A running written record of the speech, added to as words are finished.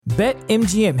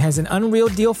BetMGM has an unreal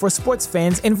deal for sports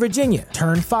fans in Virginia.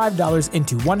 Turn $5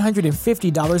 into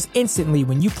 $150 instantly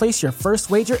when you place your first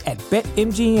wager at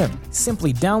BetMGM.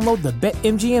 Simply download the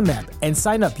BetMGM app and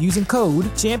sign up using code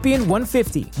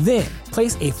Champion150. Then,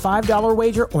 place a $5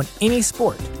 wager on any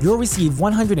sport. You'll receive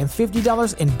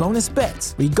 $150 in bonus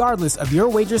bets, regardless of your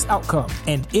wager's outcome.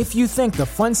 And if you think the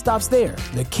fun stops there,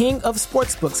 the King of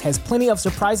Sportsbooks has plenty of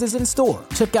surprises in store.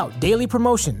 Check out daily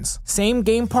promotions,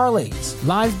 same-game parlays,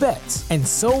 live bets, and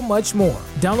so much more.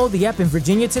 Download the app in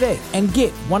Virginia today and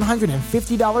get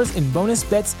 $150 in bonus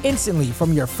bets instantly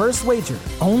from your first wager.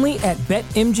 Only at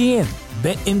BetMGM.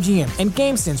 BetMGM and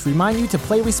GameSense remind you to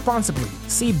play responsibly.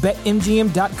 See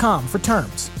BetMGM.com for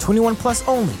terms. 21 plus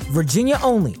only. Virginia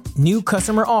only. New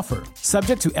customer offer.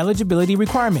 Subject to eligibility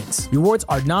requirements. Rewards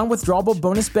are non-withdrawable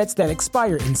bonus bets that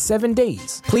expire in 7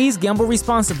 days. Please gamble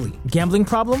responsibly. Gambling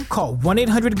problem? Call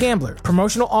 1-800-GAMBLER.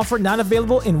 Promotional offer not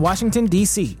available in Washington,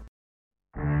 D.C.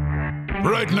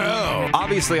 Right now.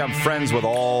 Obviously, I'm friends with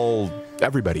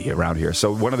everybody around here.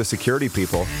 So one of the security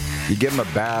people, you give them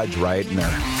a badge, right? And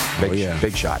they're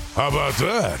big shot. How about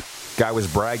that? Guy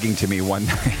was bragging to me one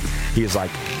night. He's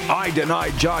like, I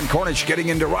denied John Cornish getting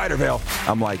into Ryderville.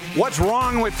 I'm like, what's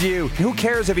wrong with you? Who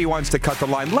cares if he wants to cut the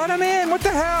line? Let him in. What the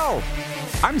hell?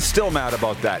 I'm still mad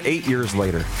about that 8 years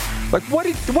later. Like, what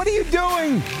are you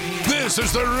doing? This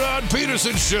is the Rod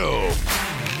Peterson Show.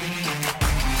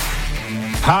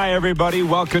 Hi, everybody.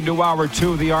 Welcome to Hour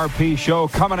 2 of the RP Show.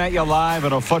 Coming at you live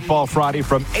on a Football Friday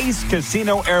from Ace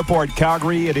Casino Airport,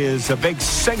 Calgary. It is a big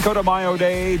Cinco de Mayo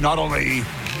day, not only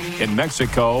in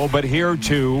Mexico, but here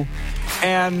too.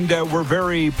 And we're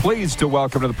very pleased to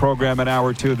welcome to the program in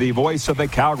Hour 2 the voice of the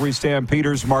Calgary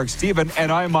Stampeders, Mark Stephen.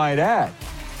 And I might add,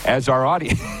 as our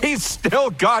audience, he's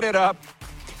still got it up.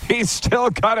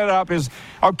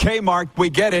 Okay, Mark,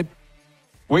 we get it.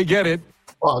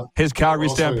 His Calgary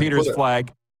Stampeders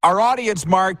flag. Our audience,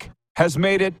 Mark, has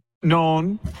made it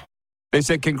known. They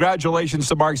said congratulations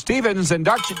to Mark Stevens.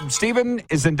 Steven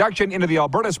is induction into the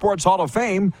Alberta Sports Hall of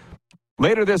Fame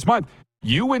later this month.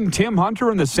 You and Tim Hunter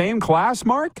in the same class,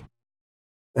 Mark?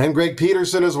 And Greg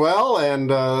Peterson as well,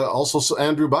 and also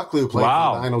Andrew Buckley, who played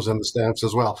for the Dinos and the Stamps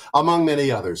as well, among many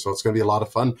others. So it's going to be a lot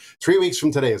of fun. 3 weeks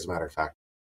from today, as a matter of fact.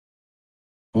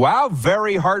 Wow,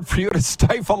 very hard for you to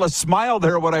stifle a smile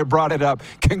there when I brought it up.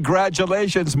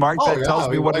 Congratulations, Mark. That tells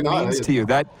me what it means to you.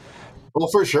 Well,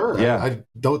 for sure. Yeah. I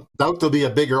don't doubt there'll be a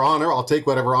bigger honor. I'll take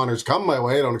whatever honors come my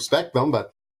way. I don't expect them,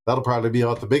 but that'll probably be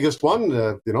about the biggest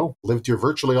one. Lived here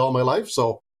virtually all my life,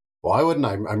 so why wouldn't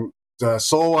I? I'm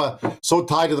so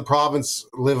tied to the province,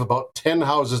 live about 10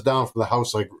 houses down from the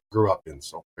house I grew up in.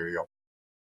 So there you go.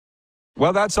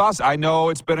 Well, that's awesome. I know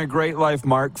it's been a great life,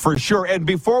 Mark, for sure. And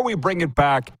before we bring it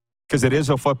back, because it is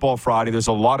a Football Friday, there's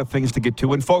a lot of things to get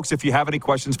to. And, folks, if you have any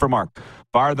questions for Mark,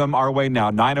 fire them our way now,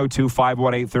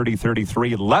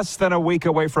 902-518-3033. Less than a week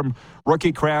away from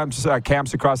rookie camps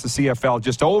across the CFL,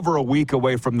 just over a week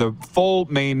away from the full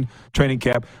main training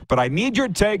camp. But I need your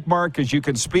take, Mark, as you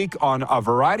can speak on a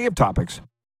variety of topics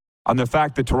on the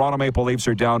fact that Toronto Maple Leafs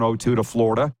are down 0-2 to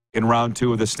Florida in round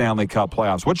 2 of the Stanley Cup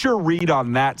playoffs. What's your read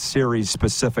on that series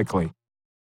specifically?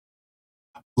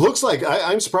 Looks like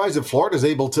I'm surprised that Florida's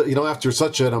able to, after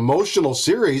such an emotional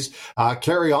series,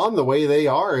 carry on the way they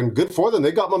are, and good for them.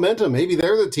 They got momentum. Maybe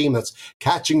they're the team that's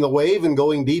catching the wave and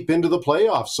going deep into the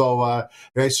playoffs. So I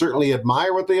certainly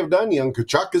admire what they have done. Young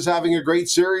Tkachuk is having a great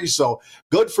series, so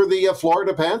good for the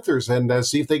Florida Panthers, and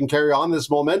see if they can carry on this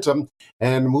momentum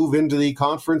and move into the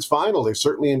conference final. They're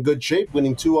certainly in good shape,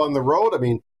 winning 2 on the road. I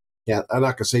mean, I'm not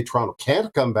going to say Toronto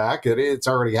can't come back. It's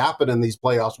already happened in these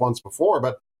playoffs once before,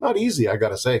 but not easy, I got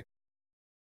to say.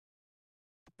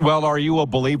 Well, are you a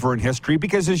believer in history?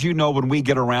 Because as you know, when we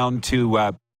get around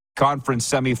to conference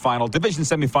semifinal, division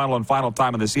semifinal, and final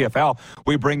time in the CFL,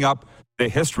 we bring up the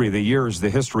history, the years,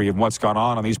 the history of what's gone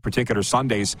on these particular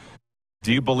Sundays.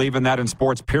 Do you believe in that in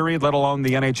sports, period, let alone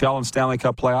the NHL and Stanley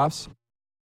Cup playoffs?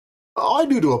 I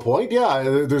do to a point, yeah.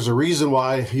 There's a reason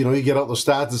why, you get out the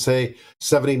stats and say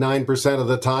 79% of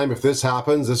the time, if this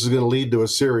happens, this is going to lead to a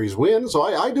series win. So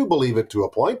I do believe it to a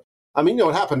point. I mean,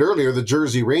 it happened earlier, the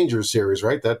Jersey Rangers series,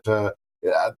 right? That the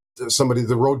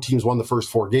road teams won the first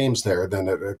 4 games there, then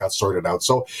it got sorted out.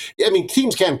 So, I mean,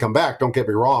 teams can come back, don't get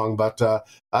me wrong, but no,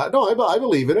 I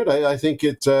believe in it. I think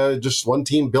it just one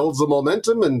team builds the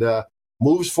momentum and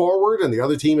moves forward, and the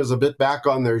other team is a bit back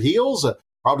on their heels.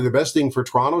 Probably the best thing for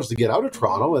Toronto is to get out of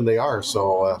Toronto, and they are.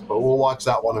 So but we'll watch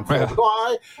that one unfold. But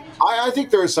no, I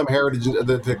think there is some heritage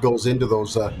that goes into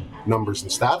those numbers and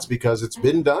stats because it's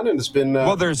been done and it's been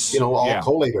all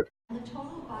collated.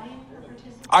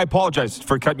 I apologize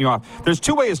for cutting you off. There's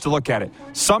two ways to look at it.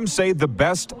 Some say the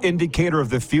best indicator of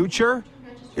the future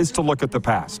is to look at the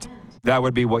past. That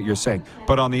would be what you're saying.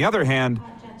 But on the other hand,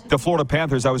 the Florida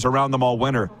Panthers, I was around them all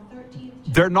winter.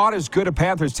 They're not as good a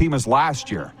Panthers team as last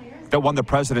year that won the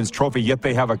President's Trophy, yet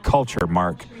they have a culture,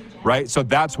 Mark, right? So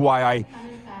that's why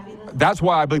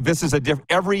I believe this is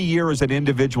every year is an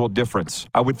individual difference.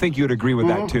 I would think you'd agree with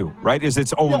that too, right? Is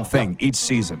its own thing each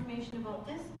season.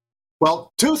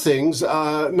 Well, two things.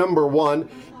 Number one,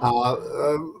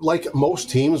 like most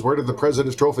teams, where did the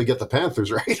President's Trophy get the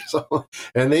Panthers, right?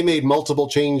 And they made multiple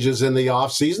changes in the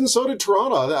offseason. So did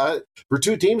Toronto. For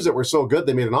two teams that were so good,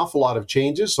 they made an awful lot of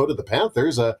changes. So did the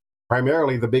Panthers,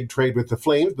 primarily the big trade with the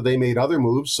Flames, but they made other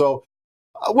moves. So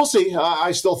we'll see.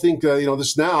 I still think,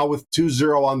 this now with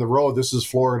 2-0 on the road, this is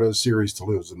Florida's series to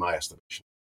lose, in my estimation.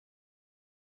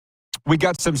 We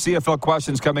got some CFL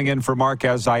questions coming in for Mark,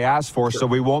 as I asked for, so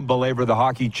we won't belabor the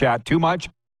hockey chat too much.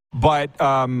 But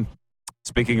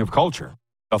speaking of culture,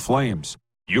 the Flames,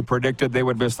 you predicted they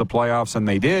would miss the playoffs, and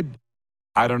they did.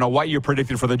 I don't know what you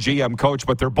predicted for the GM coach,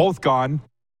 but they're both gone.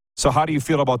 So how do you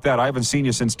feel about that? I haven't seen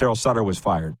you since Daryl Sutter was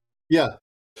fired. Yeah.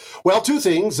 Well, two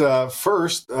things.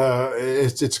 First,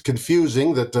 it's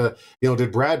confusing that,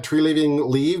 did Brad Treliving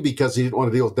leave because he didn't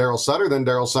want to deal with Daryl Sutter? Then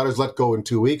Daryl Sutter's let go in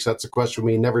 2 weeks. That's a question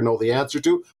we never know the answer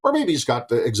to. Or maybe he's got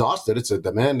exhausted. It's a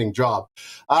demanding job.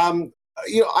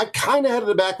 I kind of had in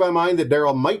the back of my mind that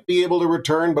Daryl might be able to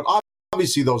return, but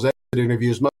obviously those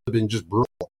interviews must have been just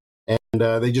brutal. And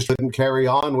they just didn't carry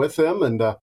on with him. And,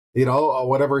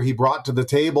 whatever he brought to the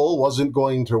table wasn't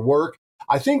going to work.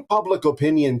 I think public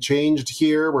opinion changed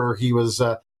here where he was,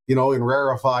 in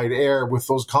rarefied air with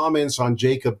those comments on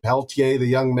Jacob Pelletier, the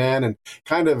young man, and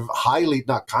he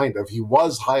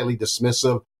was highly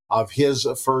dismissive of his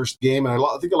first game. And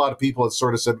I think a lot of people had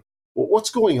sort of said, well,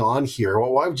 what's going on here?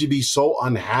 Well, why would you be so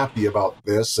unhappy about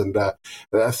this? And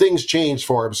things changed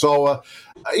for him. So,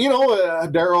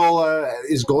 Daryl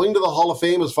is going to the Hall of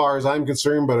Fame as far as I'm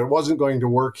concerned, but it wasn't going to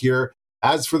work here.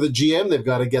 As for the GM, they've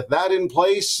got to get that in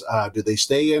place. Do they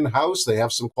stay in-house? They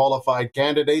have some qualified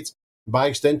candidates. By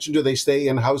extension, do they stay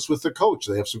in-house with the coach?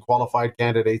 They have some qualified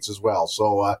candidates as well.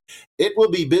 So it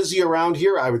will be busy around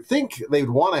here. I would think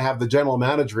they'd want to have the general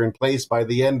manager in place by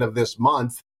the end of this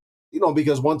month,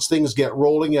 because once things get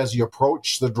rolling as you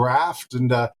approach the draft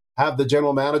and have the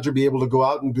general manager be able to go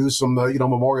out and do some,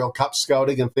 Memorial Cup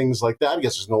scouting and things like that. I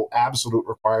guess there's no absolute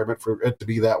requirement for it to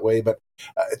be that way. But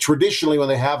traditionally, when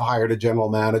they have hired a general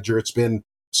manager, it's been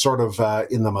sort of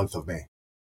in the month of May.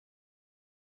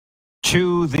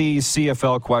 To the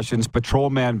CFL questions,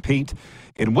 Patrolman Pete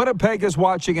in Winnipeg is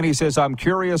watching, and he says, I'm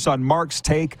curious on Mark's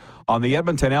take on the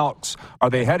Edmonton Elks. Are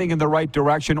they heading in the right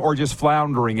direction or just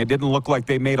floundering? It didn't look like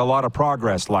they made a lot of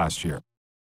progress last year.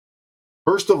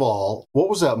 First of all, what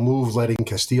was that move letting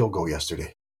Castillo go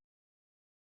yesterday?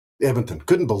 Edmonton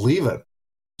couldn't believe it.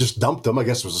 Just dumped him. I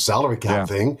guess it was a salary cap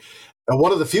thing. And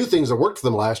one of the few things that worked for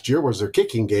them last year was their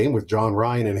kicking game with John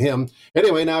Ryan and him.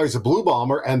 Anyway, now he's a Blue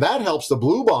Bomber, and that helps the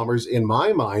Blue Bombers, in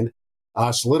my mind,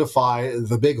 solidify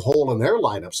the big hole in their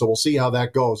lineup. So we'll see how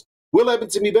that goes. Will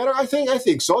Edmonton be better? I think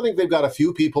so. I think they've got a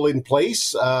few people in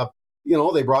place.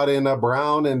 They brought in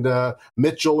Brown and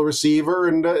Mitchell, a receiver,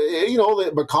 and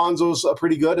Maconzo's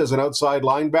pretty good as an outside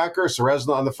linebacker.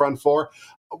 Serezna on the front four.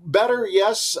 Better,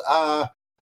 yes,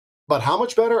 but how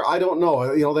much better? I don't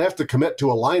know. They have to commit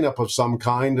to a lineup of some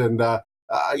kind, and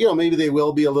maybe they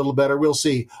will be a little better. We'll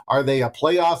see. Are they a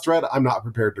playoff threat? I'm not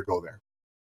prepared to go there.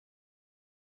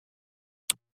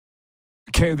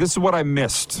 Okay, this is what I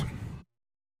missed.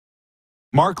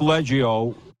 Mark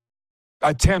Leggio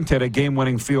attempted a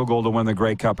game-winning field goal to win the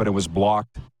Grey Cup, and it was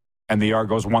blocked, and the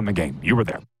Argos won the game. You were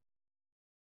there.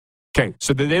 Okay,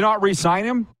 so did they not re-sign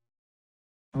him?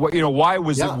 Why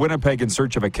was it Winnipeg in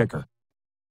search of a kicker?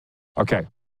 Okay.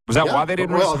 Was that why they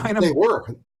didn't re-sign him?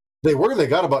 They were. They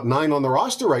got about 9 on the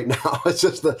roster right now. It's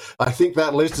just I think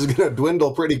that list is going to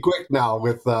dwindle pretty quick now.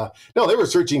 They were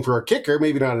searching for a kicker,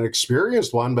 maybe not an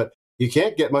experienced one, but you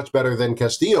can't get much better than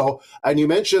Castillo. And you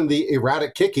mentioned the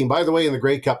erratic kicking. By the way, in the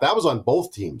Grey Cup, that was on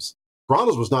both teams.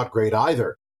 Toronto's was not great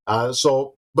either.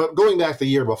 But going back the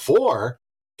year before,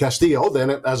 Castillo, then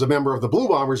as a member of the Blue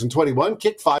Bombers in 21,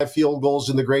 kicked 5 field goals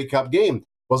in the Grey Cup game.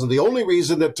 Wasn't the only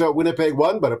reason that Winnipeg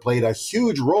won, but it played a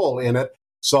huge role in it.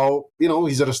 So,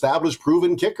 he's an established,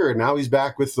 proven kicker, and now he's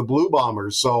back with the Blue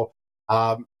Bombers. So,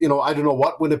 I don't know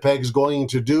what Winnipeg's going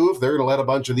to do if they're going to let a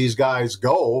bunch of these guys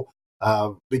go.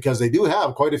 Because they do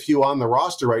have quite a few on the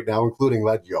roster right now, including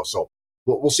Leggio. So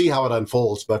we'll see how it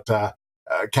unfolds. But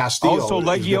Castillo. So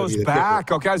Leggio's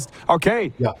back.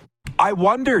 Okay. Yeah. I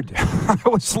wondered. I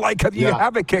was like, you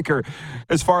have a kicker,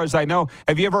 as far as I know.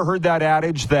 Have you ever heard that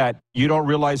adage that you don't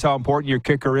realize how important your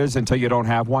kicker is until you don't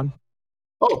have one?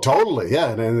 Oh, totally,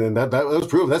 yeah, and that was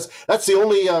proven. That's the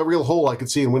only real hole I could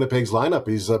see in Winnipeg's lineup.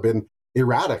 He's been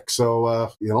erratic,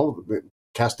 so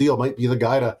Castillo might be the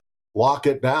guy to lock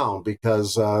it down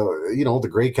because the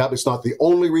Grey Cup. It's not the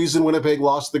only reason Winnipeg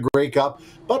lost the Grey Cup,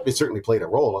 but it certainly played a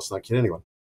role. Let's not kid anyone.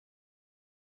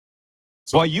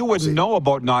 Well, you wouldn't know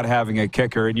about not having a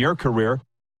kicker in your career.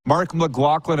 Mark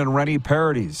McLaughlin and Rennie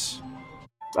Paredes.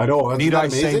 I know. Need I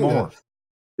say more?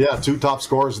 Yeah, 2 top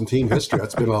scorers in team history.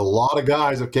 That's been a lot of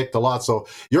guys have kicked a lot. So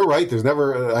you're right. There's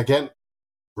never, I can't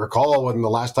recall when the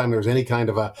last time there was any kind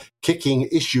of a kicking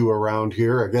issue around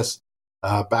here. I guess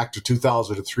back to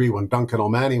 2003 when Duncan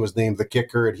O'Mahony was named the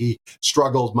kicker and he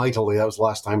struggled mightily. That was the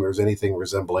last time there was anything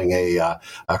resembling a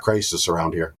crisis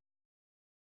around here.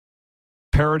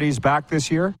 Paredes back this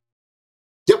year?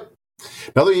 Yep.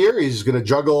 Another year. He's going to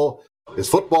juggle his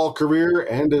football career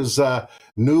and his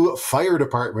new fire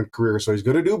department career. So he's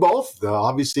going to do both.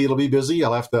 Obviously, it'll be busy.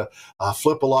 He'll have to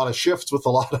flip a lot of shifts with a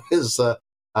lot of his,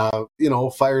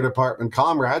 fire department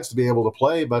comrades to be able to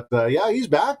play. But, he's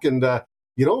back. And,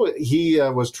 he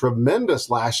was tremendous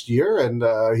last year,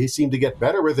 and he seemed to get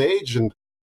better with age. And,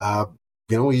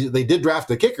 they did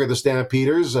draft a kicker, the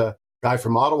Stampeders, guy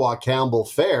from Ottawa, Campbell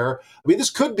Fair. I mean,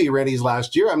 this could be Rennie's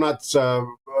last year. I'm not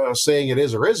saying it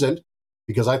is or isn't,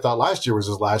 because I thought last year was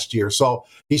his last year. So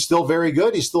he's still very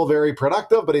good. He's still very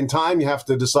productive. But in time, you have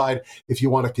to decide if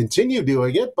you want to continue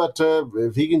doing it. But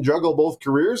if he can juggle both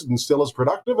careers and still is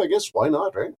productive, I guess why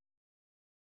not, right?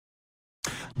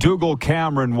 Dougal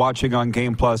Cameron, watching on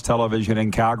Game Plus television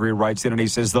in Calgary, writes in and he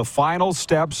says, the final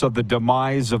steps of the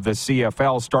demise of the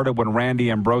CFL started when Randy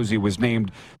Ambrosie was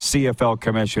named CFL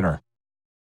commissioner.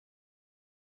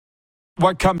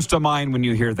 What comes to mind when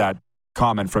you hear that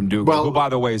comment from Dougal, who, by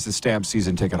the way, is the Stamp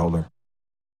season ticket holder?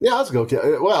 Yeah, that's good.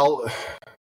 Well,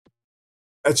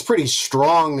 it's pretty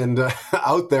strong and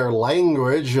out there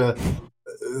language.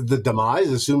 The demise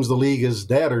assumes the league is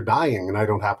dead or dying, and I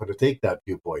don't happen to take that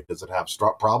viewpoint. Does it have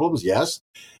problems? Yes.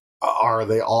 Are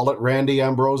they all at Randy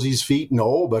Ambrosie's feet?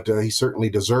 No, but he certainly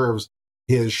deserves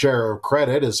his share of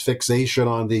credit. His fixation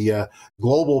on the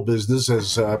global business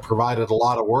has provided a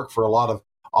lot of work for a lot of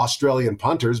Australian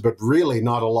punters, but really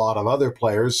not a lot of other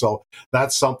players. So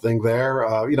that's something there.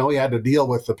 He had to deal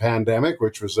with the pandemic,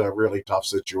 which was a really tough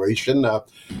situation. I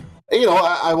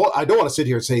don't want to sit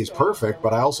here and say he's perfect,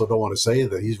 but I also don't want to say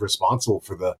that he's responsible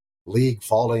for the league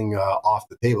falling off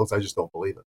the tables. I just don't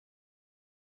believe it.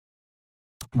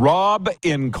 Rob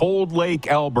in Cold Lake,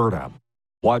 Alberta,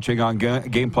 watching on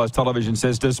Game Plus television,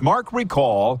 says, does Mark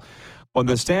recall when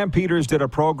the Stampeders did a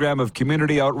program of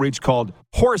community outreach called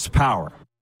Horsepower?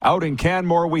 Out in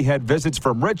Canmore, we had visits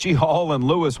from Richie Hall and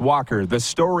Lewis Walker. The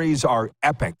stories are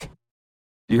epic.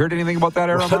 You heard anything about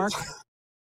that era, Mark?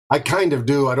 I kind of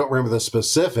do. I don't remember the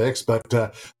specifics, but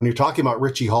when you're talking about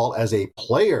Richie Hall as a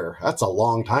player, that's a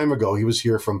long time ago. He was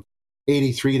here from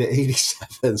 83 to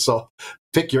 87. So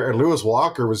Lewis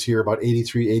Walker was here about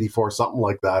 83, 84, something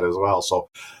like that as well. So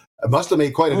it must have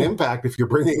made quite an impact if you're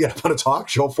bringing it up on a talk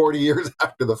show 40 years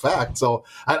after the fact. So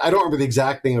I don't remember the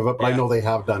exact name of it, but I know they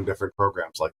have done different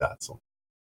programs like that. So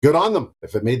good on them.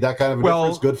 If it made that kind of a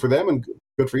difference, good for them and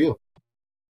good for you.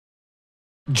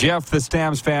 Jeff, the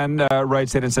Stamps fan,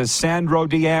 writes in and says, Sandro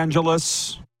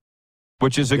DeAngelis,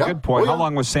 which is a good point. How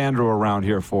long was Sandro around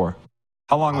here for?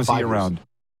 How long was he around?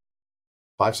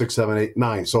 5, 6, 7, 8,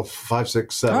 9. So 5,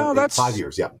 6, 7, 8, 5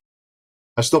 years, yeah.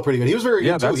 That's still pretty good. He was very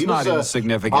good, too. That's not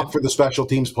insignificant. Up for the Special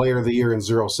Teams Player of the Year in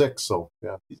 06. So,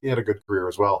 yeah, he had a good career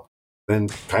as well. Then,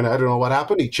 kind of, I don't know what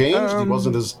happened. He changed.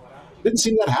 He didn't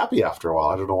seem that happy after a while.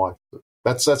 I don't know why.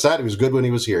 That's sad. He was good when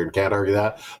he was here. Can't argue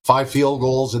that. 5 field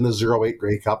goals in the 08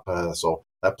 Grey Cup. So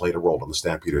that played a role in the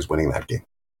Stampeders winning that game.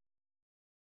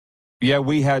 Yeah,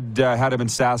 we had him in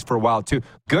SAS for a while, too.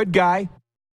 Good guy,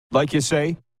 like you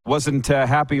say. Wasn't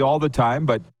happy all the time,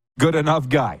 but good enough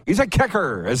guy. He's a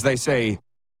kicker, as they say.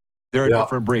 They're a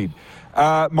different breed.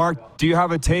 Mark, do you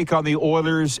have a take on the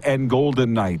Oilers and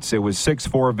Golden Knights? It was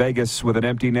 6-4 Vegas with an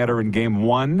empty netter in Game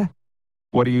 1.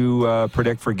 What do you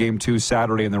predict for Game 2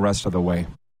 Saturday and the rest of the way?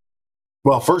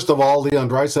 Well, first of all, Leon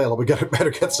Draisaitl better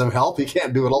get some help. He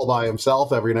can't do it all by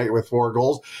himself every night with 4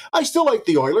 goals. I still like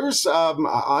the Oilers.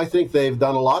 I think they've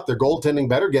done a lot. Their goaltending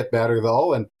better get better,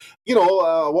 though. And,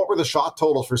 what were the shot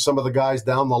totals for some of the guys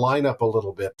down the lineup a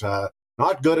little bit?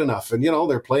 Not good enough. And,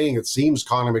 they're playing, it seems,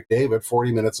 Connor McDavid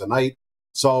 40 minutes a night.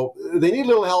 So they need a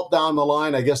little help down the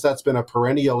line. I guess that's been a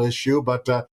perennial issue. But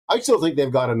I still think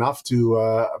they've got enough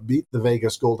to beat the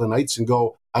Vegas Golden Knights and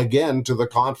go again to the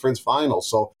conference final.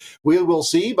 So we will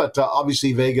see, but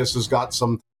obviously Vegas has got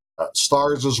some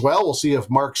stars as well. We'll see if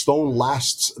Mark Stone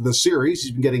lasts the series.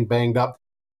 He's been getting banged up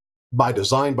by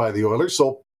design by the Oilers.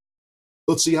 So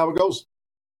let's see how it goes.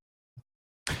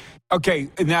 Okay,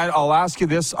 now I'll ask you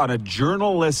this on a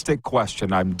journalistic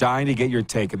question. I'm dying to get your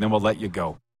take, and then we'll let you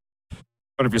go.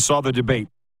 But if you saw the debate,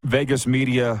 Vegas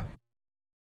media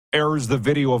airs the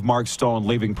video of Mark Stone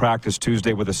leaving practice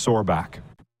Tuesday with a sore back.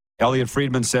 Elliot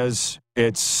Friedman says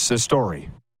it's a story.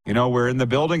 You know, we're in the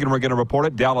building and we're going to report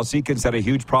it. Dallas Eakins had a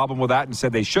huge problem with that and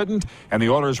said they shouldn't, and the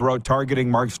Oilers were out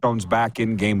targeting Mark Stone's back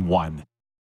in Game 1.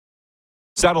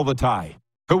 Settle the tie.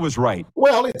 Who was right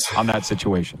on that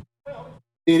situation?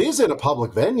 It is in a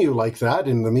public venue like that,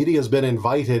 and the media has been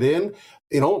invited in.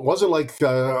 You know, it wasn't like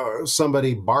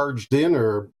somebody barged in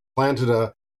or planted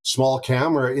a small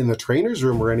camera in the trainer's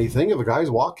room or anything. If a guy's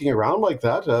walking around like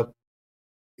that,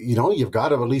 you know, you've got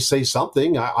to at least say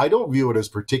something. I don't view it as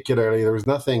particularly, there was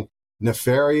nothing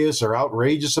nefarious or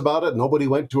outrageous about it. Nobody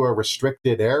went to a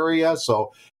restricted area,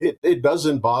 so it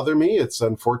doesn't bother me. It's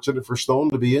unfortunate for Stone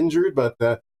to be injured, but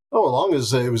as long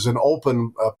as it was an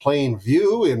open, plain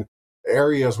view in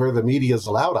areas where the media is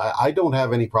allowed, I don't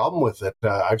have any problem with it.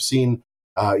 I've seen,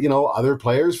 other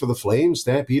players for the Flames,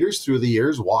 Stampeders, through the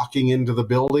years walking into the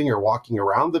building or walking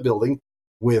around the building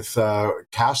with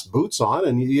cast boots on,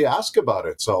 and you ask about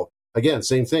it. So again,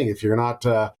 same thing. If you're not,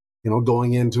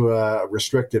 going into a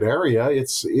restricted area,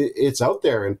 it's out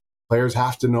there, and players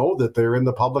have to know that they're in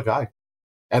the public eye,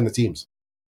 and the teams.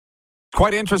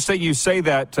 Quite interesting you say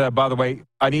that, by the way.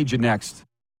 I need you next.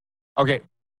 Okay.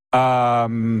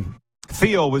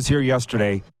 Theo was here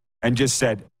yesterday and just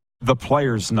said, the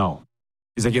players know.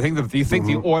 He's like, you think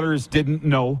the Oilers didn't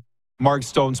know Mark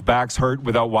Stone's back's hurt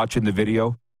without watching the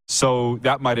video? So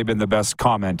that might have been the best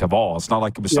comment of all. It's not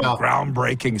like it was some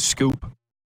groundbreaking scoop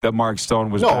that Mark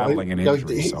Stone was battling an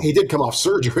injury. He did come off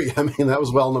surgery. I mean, that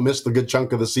was well and missed a good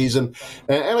chunk of the season.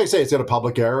 And like I say, it's in a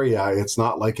public area. It's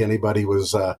not like anybody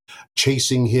was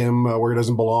chasing him where he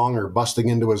doesn't belong or busting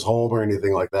into his home or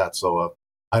anything like that. So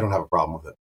I don't have a problem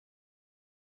with it.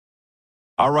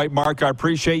 All right, Mark, I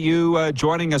appreciate you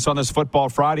joining us on this Football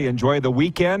Friday. Enjoy the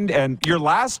weekend and your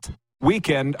last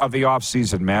weekend of the off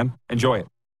season, man. Enjoy it.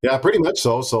 Yeah, pretty much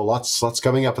so. So lots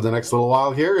coming up in the next little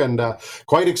while here, and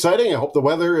quite exciting. I hope the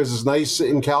weather is as nice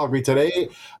in Calgary today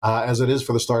as it is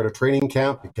for the start of training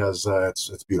camp, because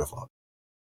it's beautiful.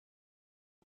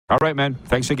 All right, man.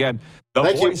 Thanks again.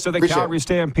 The voice of the Calgary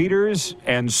Stampeders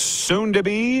and soon to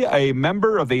be a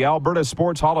member of the Alberta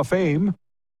Sports Hall of Fame,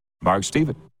 Mark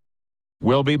Stephen.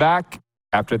 We'll be back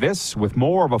after this with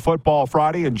more of a Football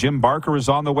Friday, and Jim Barker is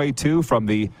on the way too from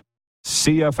the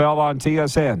CFL on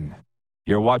TSN.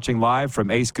 You're watching live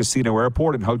from Ace Casino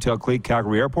Airport and Hotel Clique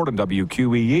Calgary Airport on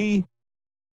WQEE,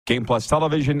 Game Plus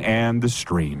Television, and the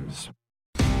streams.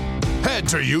 Head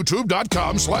to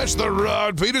youtube.com/The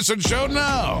Rod Peterson Show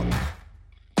now.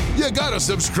 You gotta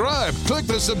subscribe. Click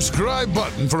the subscribe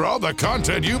button for all the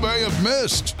content you may have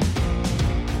missed.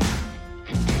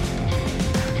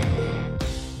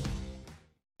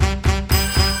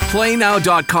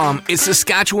 PlayNow.com is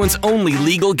Saskatchewan's only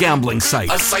legal gambling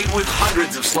site. A site with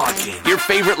hundreds of slot games, your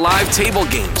favorite live table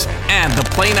games, and the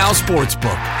Play Now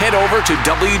Sportsbook. Head over to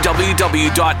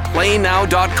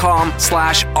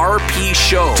www.playnow.com/RP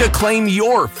Show to claim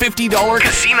your $50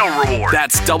 casino reward.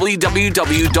 That's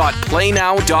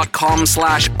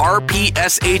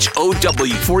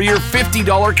www.playnow.com/RPSHOW for your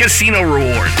 $50 casino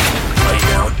reward.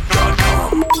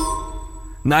 PlayNow.com.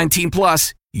 19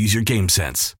 plus. Use your game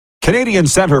sense. Canadian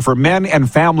Centre for Men and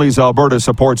Families Alberta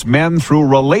supports men through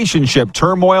relationship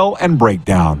turmoil and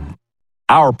breakdown.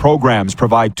 Our programs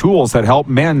provide tools that help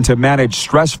men to manage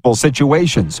stressful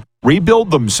situations,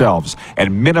 rebuild themselves,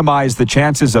 and minimize the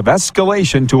chances of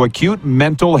escalation to acute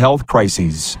mental health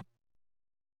crises.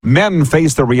 Men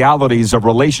face the realities of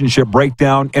relationship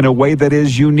breakdown in a way that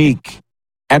is unique,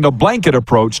 and a blanket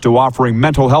approach to offering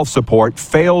mental health support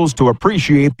fails to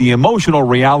appreciate the emotional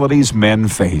realities men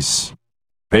face.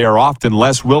 They are often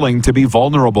less willing to be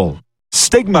vulnerable.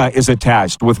 Stigma is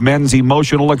attached with men's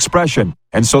emotional expression,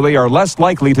 and so they are less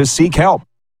likely to seek help.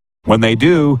 When they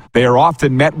do, they are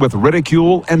often met with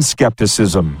ridicule and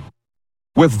skepticism.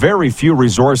 With very few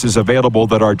resources available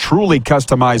that are truly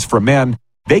customized for men,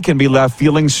 they can be left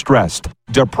feeling stressed,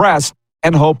 depressed,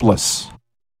 and hopeless.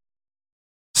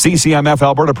 CCMF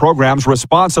Alberta programs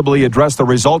responsibly address the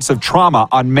results of trauma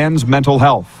on men's mental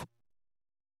health.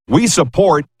 We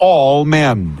support all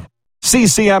men.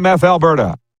 CCMF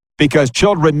Alberta, because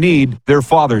children need their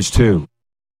fathers too.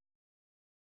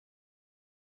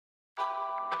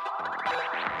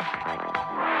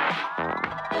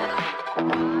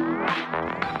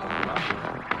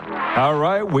 All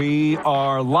right, we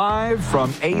are live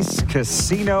from Ace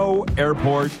Casino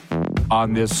Airport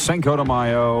on this Cinco de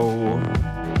Mayo,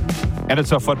 and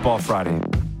it's a Football Friday.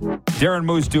 Darren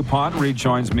Moose DuPont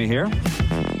rejoins me here.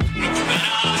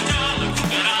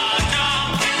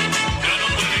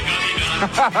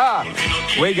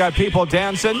 We got people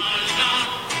dancing.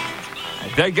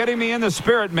 They're getting me in the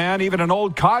spirit, man. Even an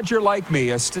old codger like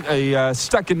me, a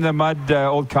stuck in the mud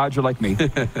old codger like me.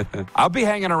 I'll be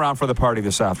hanging around for the party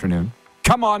this afternoon.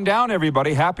 Come on down,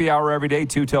 everybody. Happy hour every day,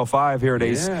 2 till 5 here at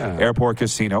Ace Airport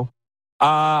Casino.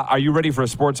 Are you ready for a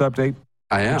sports update?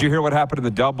 I am. Did you hear what happened in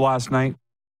the Dub last night?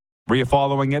 Were you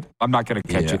following it? I'm not going to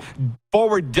catch it.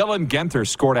 Forward Dylan Genther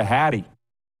scored a hattie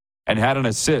and had an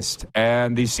assist.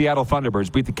 And the Seattle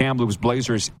Thunderbirds beat the Kamloops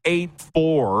Blazers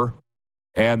 8-4.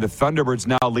 And the Thunderbirds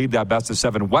now lead that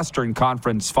best-of-7 Western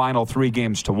Conference final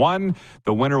 3-1.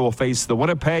 The winner will face the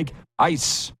Winnipeg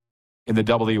Ice in the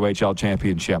WHL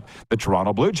Championship. The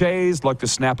Toronto Blue Jays look to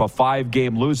snap a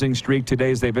 5-game losing streak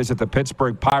today as they visit the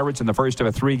Pittsburgh Pirates in the first of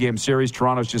a 3-game series.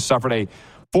 Toronto's just suffered a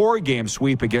 4-game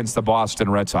sweep against the Boston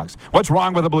Red Sox. What's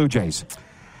wrong with the Blue Jays?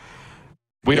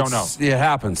 We don't know. It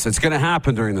happens. It's going to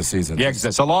happen during the season. Yeah,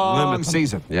 it's a long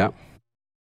season. Yeah.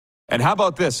 And how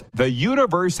about this? The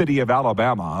University of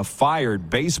Alabama fired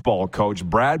baseball coach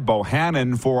Brad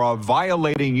Bohannon for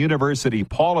violating university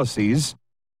policies.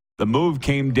 The move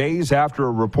came days after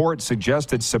a report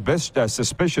suggested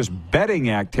suspicious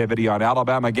betting activity on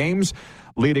Alabama games,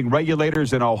 leading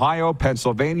regulators in Ohio,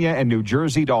 Pennsylvania, and New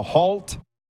Jersey to halt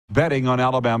betting on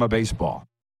Alabama baseball.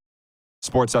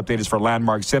 Sports update is for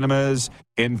Landmark Cinemas.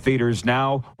 In theaters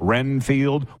now,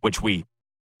 Renfield, which we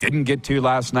didn't get to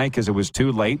last night because it was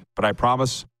too late, but I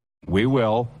promise we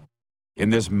will.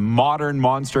 In this modern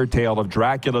monster tale of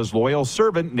Dracula's loyal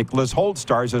servant, Nicholas Hoult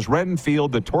stars as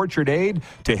Renfield, the tortured aide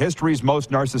to history's most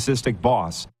narcissistic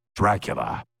boss,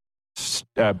 Dracula,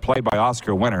 played by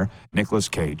Oscar winner Nicolas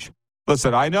Cage.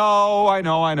 Listen, I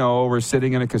know, we're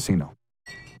sitting in a casino.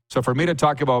 So for me to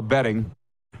talk about betting,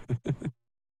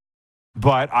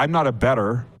 but I'm not a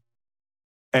bettor.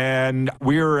 And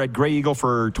we're at Grey Eagle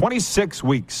for 26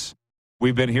 weeks.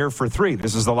 We've been here for 3.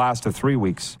 This is the last of 3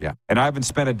 weeks. Yeah. And I haven't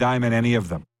spent a dime in any of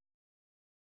them.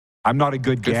 I'm not a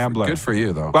good gambler. Good for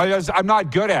you, though. Well, I'm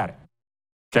not good at it.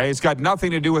 Okay? It's got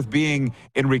nothing to do with being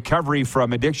in recovery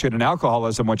from addiction and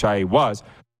alcoholism, which I was.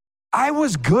 I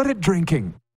was good at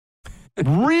drinking.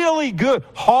 Really good.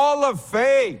 Hall of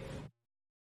Fame.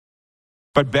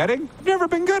 But betting, I've never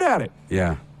been good at it.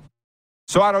 Yeah.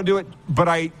 So I don't do it, but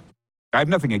I have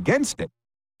nothing against it.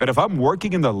 But if I'm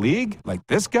working in the league like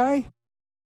this guy,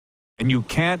 and you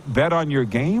can't bet on your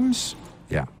games,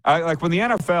 like when the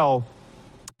NFL,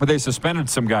 when they suspended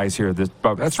some guys here,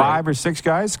 about 5 or 6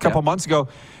 guys a couple months ago,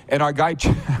 and our guy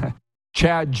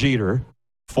Chad Jeter,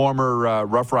 former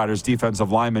Rough Riders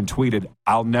defensive lineman, tweeted,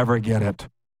 "I'll never get it."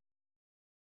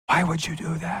 Why would you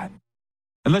do that?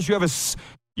 Unless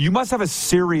you must have a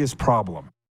serious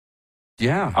problem.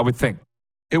 Yeah, I would think.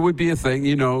 It would be a thing,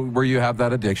 where you have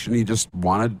that addiction. You just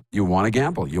want to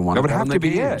gamble. You want to bet on the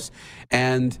games.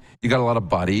 And you got a lot of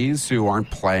buddies who aren't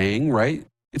playing, right?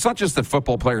 It's not just that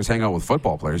football players hang out with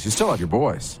football players. You still have your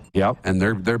boys. Yep. And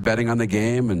they're betting on the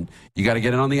game, and you got to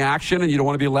get in on the action, and you don't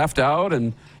want to be left out.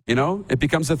 And, it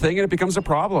becomes a thing, and it becomes a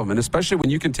problem. And especially when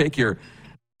you can take your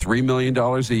 $3 million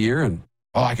a year and,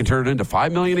 I can turn it into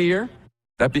 $5 million a year.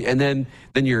 Then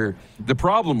the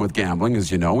problem with gambling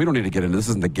is, we don't need to get into this.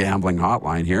 Isn't the gambling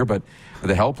hotline here, but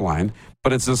the helpline.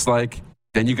 But it's just like,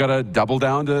 then you got to double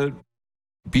down to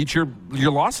beat your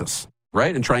losses,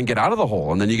 right? And try and get out of the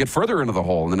hole. And then you get further into the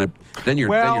hole, and then you're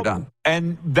done.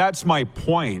 And that's my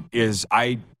point is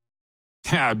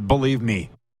believe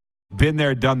me, been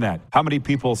there, done that. How many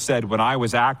people said when I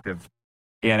was active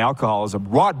in alcoholism,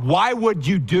 Rod, why would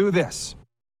you do this?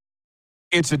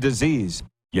 It's a disease.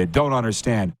 You don't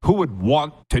understand. Who would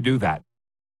want to do that?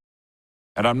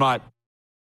 And I'm not,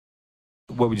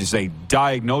 what would you say,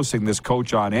 diagnosing this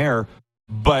coach on air,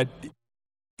 but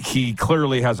he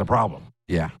clearly has a problem.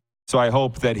 Yeah. So I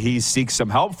hope that he seeks some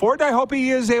help for it. I hope he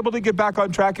is able to get back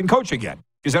on track and coach again.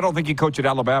 Because I don't think he coach at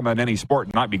Alabama in any sport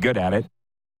and not be good at it.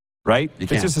 Right?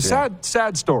 It's just a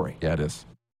sad story. Yeah, it is.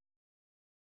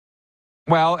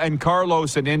 Well, and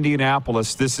Carlos in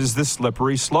Indianapolis, this is the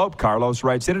slippery slope. Carlos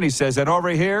writes in and he says, and over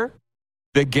here,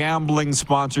 the gambling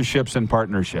sponsorships and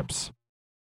partnerships.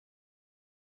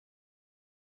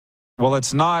 Well,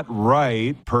 it's not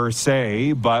right per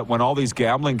se, but when all these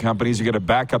gambling companies are going to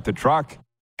back up the truck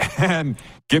and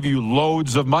give you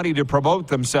loads of money to promote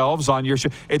themselves on your show,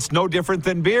 it's no different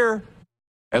than beer.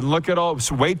 And look at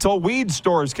wait till weed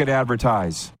stores can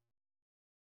advertise.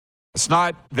 It's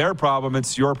not their problem,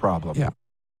 it's your problem. Yeah.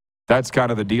 That's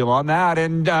kind of the deal on that.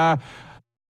 And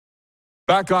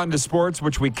back on to sports,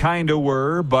 which we kind of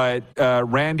were, but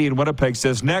Randy in Winnipeg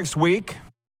says next week,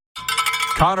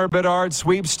 Connor Bedard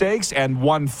sweepstakes and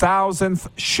 1,000th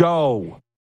show.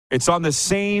 It's on the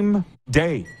same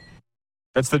day.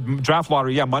 That's the draft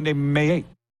lottery. Yeah, Monday, May 8th.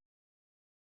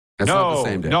 It's not the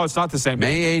same day. No, it's not the same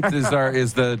day. May 8th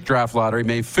is the draft lottery.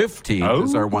 May 15th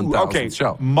is our 1,000th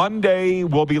show. Monday,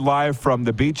 we'll be live from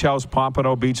the Beach House,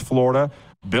 Pompano Beach, Florida.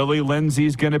 Billy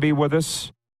Lindsay's going to be with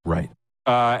us. Right.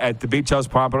 At the Beach House,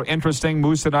 Pompano. Interesting,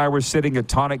 Moose and I were sitting at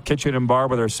Tonic Kitchen and Bar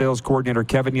with our sales coordinator,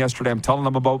 Kevin, yesterday. I'm telling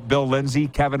them about Bill Lindsay.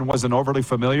 Kevin wasn't overly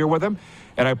familiar with him.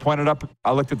 And I pointed up,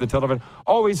 I looked at the television.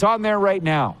 Oh, he's on there right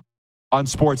now on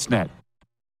Sportsnet.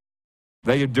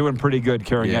 They are doing pretty good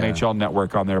carrying NHL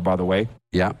Network on there, by the way.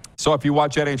 Yeah. So if you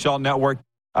watch NHL Network,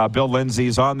 Bill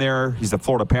Lindsay's on there. He's the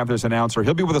Florida Panthers announcer.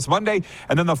 He'll be with us Monday.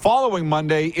 And then the following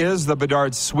Monday is the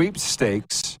Bedard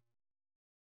sweepstakes.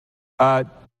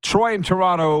 Troy in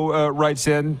Toronto writes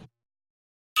in,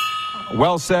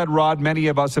 well said, Rod. Many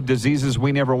of us have diseases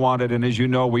we never wanted. And as you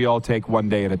know, we all take one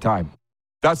day at a time.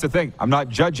 That's the thing. I'm not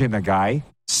judging the guy.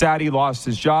 Sad he lost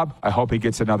his job. I hope he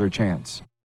gets another chance.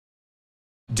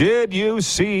 Did you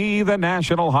see the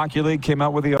National Hockey League came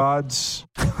out with the odds?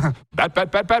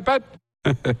 bet.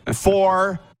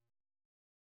 For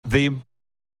the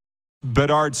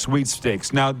Bedard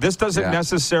sweepstakes. Now, this doesn't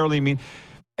necessarily mean,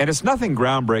 and it's nothing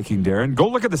groundbreaking, Darren. Go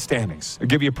look at the standings. I'll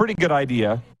give you a pretty good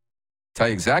idea. Tell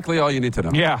you exactly all you need to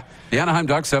know. Yeah. The Anaheim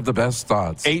Ducks have the best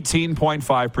odds.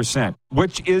 18.5%,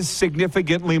 which is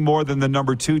significantly more than the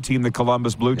number 2 team, the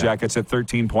Columbus Blue Jackets, at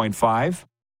 13.5%.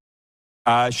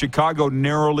 Chicago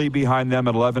narrowly behind them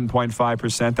at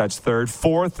 11.5%. That's third.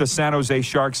 Fourth, the San Jose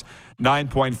Sharks,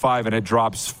 9.5%, and it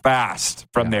drops fast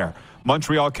from there.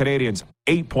 Montreal Canadiens,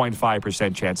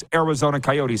 8.5% chance. Arizona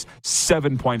Coyotes,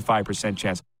 7.5%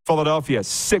 chance. Philadelphia,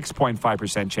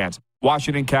 6.5% chance.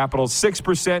 Washington Capitals,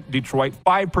 6%. Detroit,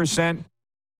 5%. And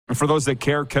for those that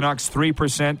care, Canucks,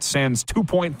 3%. Sens,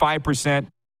 2.5%.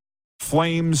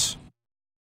 Flames,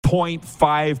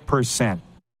 0.5%.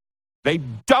 They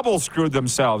double screwed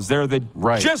themselves. They're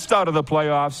just out of the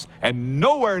playoffs and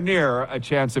nowhere near a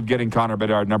chance of getting Connor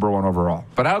Bedard number 1 overall.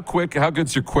 But how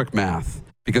good's your quick math?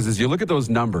 Because as you look at those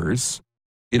numbers,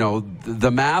 you know,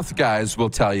 the math guys will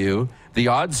tell you the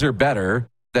odds are better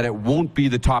that it won't be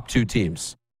the top 2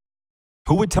 teams.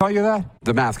 Who would tell you that?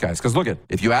 The math guys. Because look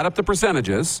if you add up the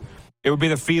percentages. It would be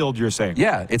the field, you're saying.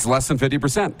 Yeah, it's less than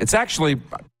 50%. It's actually,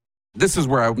 this is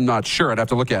where I'm not sure. I'd have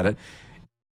to look at it.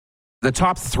 The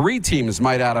top 3 teams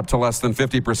might add up to less than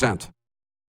 50%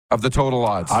 of the total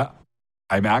odds.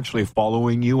 I'm actually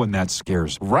following you, and that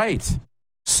scares me. Right.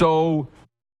 So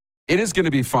it is going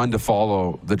to be fun to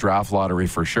follow the draft lottery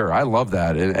for sure. I love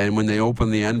that. And when they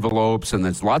open the envelopes and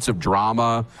there's lots of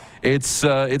drama, it's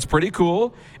pretty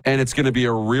cool. And it's going to be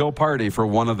a real party for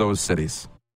one of those cities.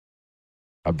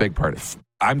 A big party.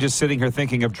 I'm just sitting here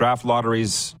thinking of draft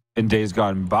lotteries in days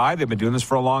gone by. They've been doing this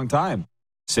for a long time.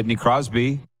 Sidney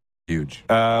Crosby. Huge.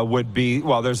 Would be,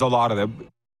 well, there's a lot of them.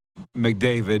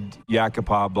 McDavid,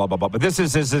 Yakupov, blah, blah, blah. But this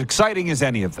is as exciting as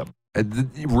any of them.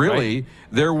 Really, right?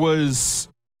 There was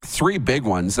 3 big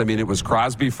ones. I mean, it was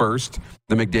Crosby first,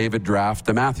 the McDavid draft,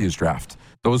 the Matthews draft.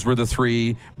 Those were the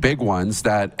 3 big ones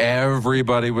that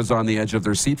everybody was on the edge of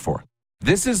their seat for.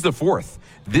 This is the 4th.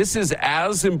 This is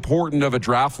as important of a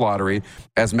draft lottery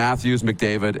as Matthews,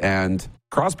 McDavid, and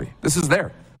Crosby. This is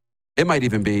there. It might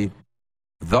even be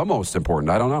the most important.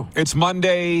 I don't know. It's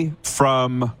Monday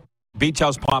from Beach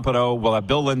House Pompano. We'll have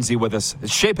Bill Lindsay with us.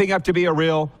 It's shaping up to be a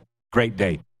real great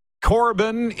day.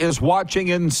 Corbin is watching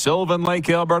in Sylvan Lake,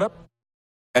 Alberta,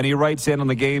 and he writes in on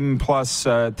the Game Plus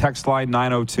text line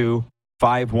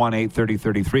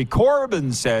 902-518-3033.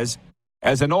 Corbin says,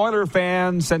 as an Oiler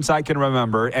fan since I can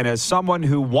remember, and as someone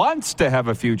who wants to have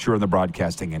a future in the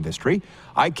broadcasting industry,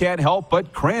 I can't help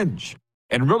but cringe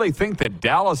and really think that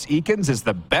Dallas Eakins is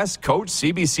the best coach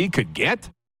CBC could get.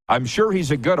 I'm sure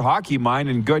he's a good hockey mind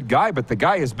and good guy, but the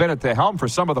guy has been at the helm for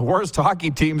some of the worst hockey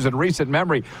teams in recent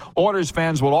memory. Oilers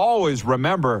fans will always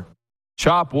remember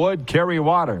chop wood, carry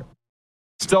water.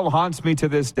 Still haunts me to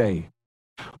this day.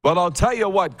 Well, I'll tell you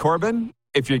what, Corbin,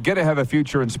 if you're going to have a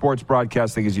future in sports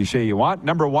broadcasting as you say you want,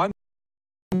 number 1,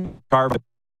 carve it.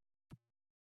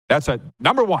 That's a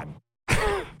number 1.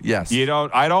 Yes.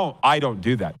 I don't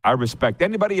do that. I respect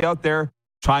anybody out there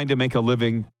trying to make a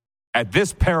living at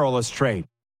this perilous trade,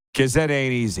 because that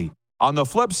ain't easy. On the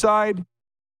flip side,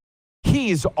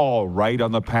 he's all right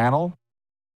on the panel.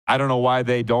 I don't know why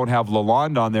they don't have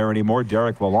Lalonde on there anymore,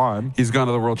 Derek Lalonde. He's gone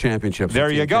to the World Championships. There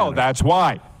you go. That's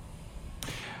why.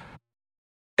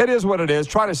 It is what it is.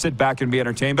 Try to sit back and be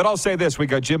entertained. But I'll say this. We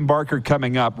got Jim Barker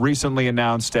coming up, recently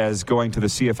announced as going to the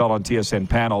CFL on TSN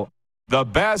panel. The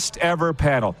best ever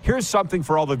panel. Here's something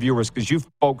for all the viewers, because you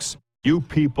folks, you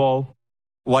people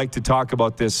like to talk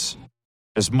about this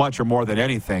as much or more than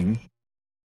anything.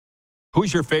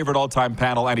 Who's your favorite all-time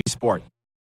panel, any sport?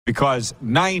 Because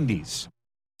 90s,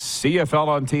 CFL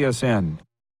on TSN,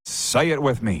 say it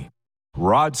with me,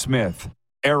 Rod Smith,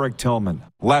 Eric Tillman,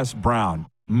 Les Brown,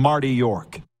 Marty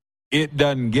York. It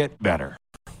doesn't get better.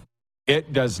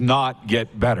 It does not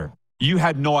get better. You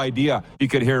had no idea. You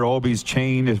could hear Obi's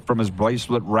chain from his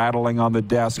bracelet rattling on the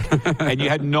desk, and you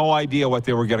had no idea what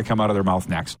they were going to come out of their mouth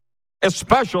next,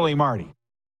 especially Marty.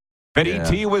 But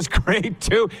E.T. was great,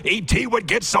 too. E.T. would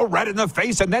get so red in the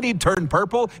face, and then he'd turn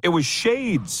purple. It was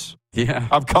shades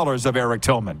of colors of Eric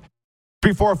Tillman.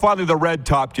 Before finally the red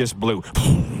top just blew.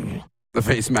 The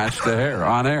face matched the hair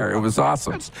on air. It was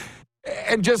awesome.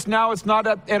 And just now it's not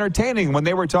entertaining. When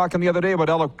they were talking the other day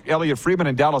about Elliot Freeman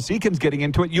and Dallas Eakins getting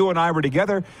into it, you and I were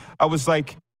together. I was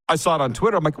like, I saw it on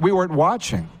Twitter. I'm like, we weren't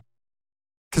watching.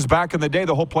 Because back in the day,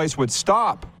 the whole place would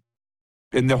stop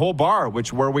in the whole bar,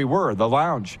 where we were, the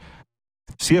lounge.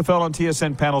 CFL on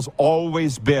TSN panel's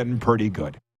always been pretty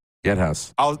good. It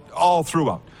has. All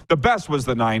throughout. The best was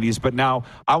the 90s, but now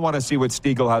I want to see what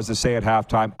Stiegel has to say at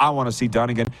halftime. I want to see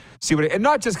Dunnigan. And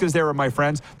not just because they were my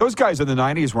friends. Those guys in the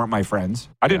 90s weren't my friends.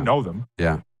 I didn't know them.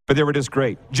 Yeah. But they were just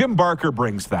great. Jim Barker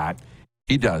brings that.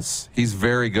 He does. He's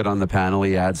very good on the panel.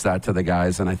 He adds that to the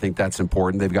guys, and I think that's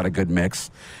important. They've got a good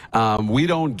mix. We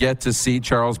don't get to see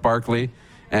Charles Barkley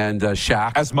and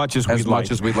Shaq as much as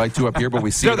we'd like to up here, but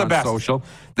we see it on social.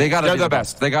 They got to be the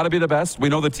best. They got to be the best. We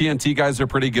know the TNT guys are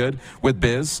pretty good with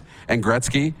Biz and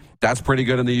Gretzky. That's pretty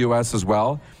good in the U.S. as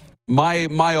well.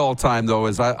 My all-time, though,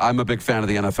 is I'm a big fan of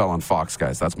the NFL on Fox,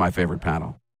 guys. That's my favorite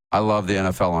panel. I love the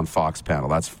NFL on Fox panel.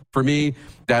 That's, for me,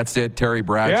 that's it. Terry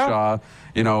Bradshaw,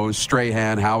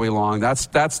 Strahan, Howie Long. That's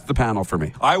the panel for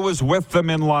me. I was with them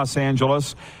in Los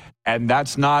Angeles, and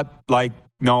that's not like,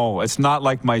 no, it's not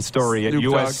like my story at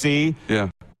USC. Yeah.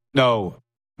 No,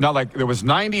 not like there was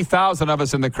 90,000 of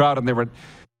us in the crowd, and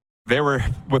they were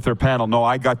with their panel. No,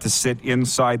 I got to sit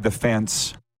inside the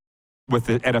fence with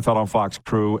the NFL on Fox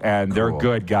crew, and they're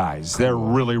good guys. They're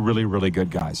really, really, really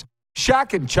good guys.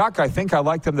 Shaq and Chuck, I think I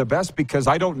like them the best because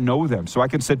I don't know them, so I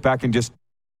can sit back and just,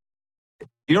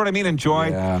 you know what I mean, enjoy.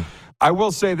 Yeah. I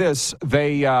will say this,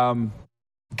 they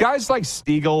guys like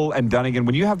Stiegel and Dunnigan,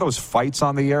 when you have those fights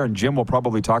on the air, and Jim will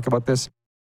probably talk about this,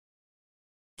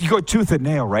 you go tooth and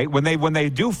nail, right? When they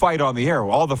do fight on the air,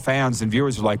 all the fans and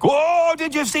viewers are like, whoa,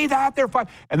 did you see that? They're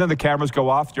fighting. And then the cameras go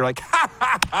off. You're like, ha,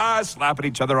 ha, ha, slapping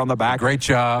each other on the back. Great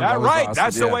job. Right. Awesome.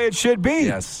 That's the way it should be.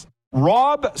 Yes.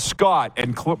 Rob Scott,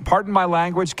 and pardon my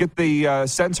language, get the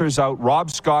censors out.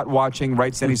 Rob Scott watching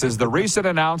writes in, he says, the recent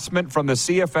announcement from the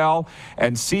CFL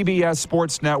and CBS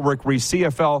Sports Network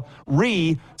CFL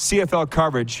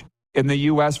coverage in the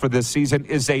U.S. for this season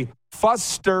is a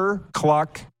fuster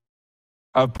cluck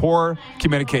of poor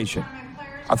communication.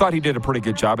 I thought he did a pretty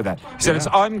good job of that. He said it's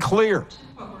unclear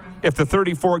if the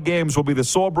 34 games will be the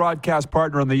sole broadcast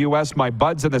partner in the U.S. My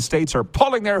buds in the States are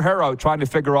pulling their hair out trying to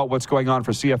figure out what's going on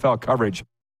for CFL coverage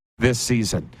this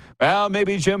season. Well,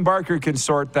 maybe Jim Barker can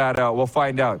sort that out. We'll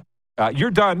find out. You're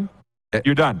done.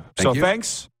 You're done.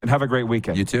 Thanks, and have a great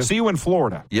weekend. You too. See you in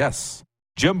Florida. Yes.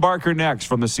 Jim Barker next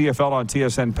from the CFL on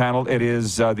TSN panel. It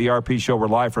is the RP Show. We're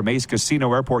live from Ace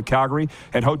Casino Airport, Calgary,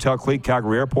 and Hotel Clique,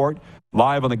 Calgary Airport.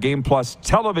 Live on the Game Plus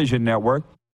television network,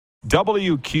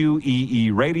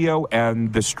 WQEE Radio,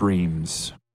 and the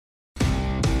streams.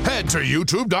 Head to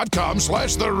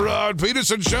youtube.com/The Rod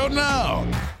Peterson Show now.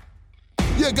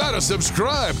 You gotta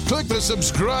subscribe. Click the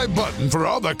subscribe button for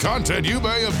all the content you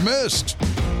may have missed.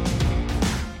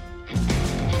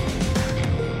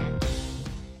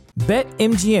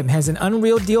 BetMGM has an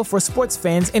unreal deal for sports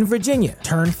fans in Virginia.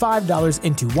 Turn $5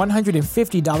 into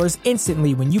 $150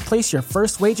 instantly when you place your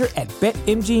first wager at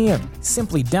BetMGM.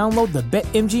 Simply download the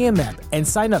BetMGM app and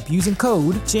sign up using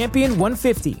code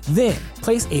Champion150. Then,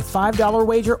 place a $5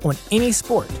 wager on any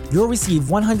sport. You'll receive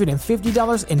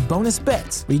 $150 in bonus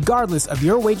bets, regardless of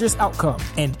your wager's outcome.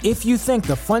 And if you think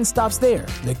the fun stops there,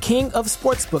 the King of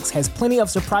Sportsbooks has plenty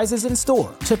of surprises in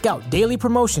store. Check out daily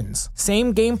promotions,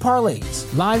 same-game parlays,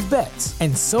 live bets,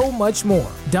 and so much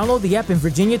more. Download the app in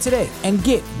Virginia today and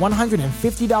get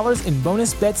 $150 in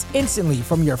bonus bets instantly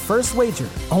from your first wager.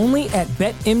 Only at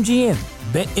BetMGM.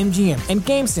 BetMGM and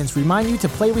GameSense remind you to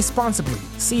play responsibly.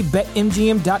 See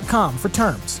BetMGM.com for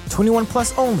terms. 21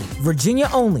 plus only. Virginia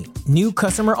only. New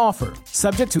customer offer.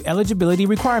 Subject to eligibility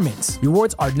requirements.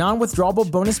 Rewards are non-withdrawable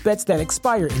bonus bets that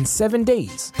expire in 7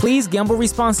 days. Please gamble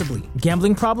responsibly.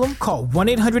 Gambling problem? Call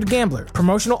 1-800-GAMBLER.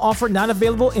 Promotional offer not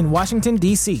available in Washington,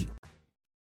 D.C.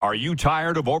 Are you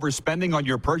tired of overspending on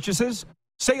your purchases?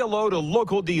 Say hello to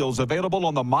local deals available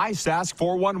on the MySask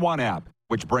 411 app,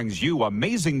 which brings you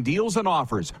amazing deals and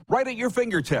offers right at your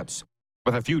fingertips.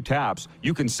 With a few taps,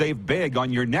 you can save big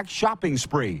on your next shopping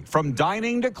spree, from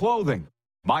dining to clothing.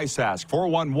 MySask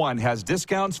 411 has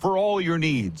discounts for all your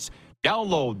needs.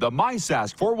 Download the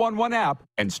MySask 411 app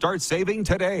and start saving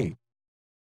today.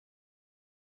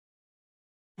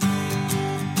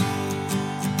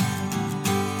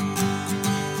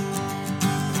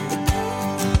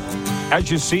 As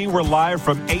you see, we're live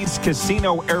from Ace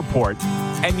Casino Airport.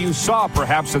 And you saw,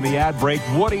 perhaps in the ad break,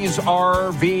 Woody's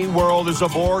RV World is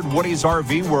aboard. Woody's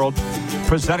RV World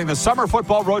presenting the Summer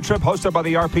Football Road Trip hosted by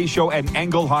the RP Show and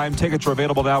Engelheim. Tickets are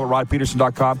available now at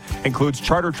rodpeterson.com. Includes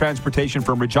charter transportation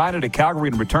from Regina to Calgary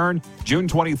and return, June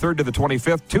 23rd to the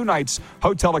 25th. 2 nights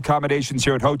hotel accommodations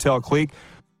here at Hotel Clique,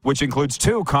 which includes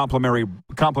 2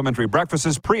 complimentary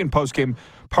breakfasts, pre- and post-game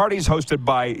parties hosted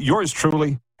by yours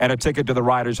truly, and a ticket to the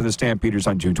Riders of the Stampeders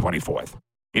on June 24th.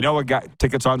 You know,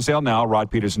 tickets on sale now,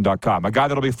 rodpeterson.com. A guy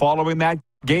that'll be following that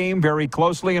game very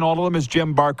closely, and all of them, is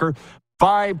Jim Barker,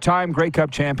 5-time Grey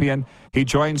Cup champion. He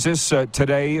joins us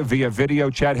today via video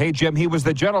chat. Hey, Jim, he was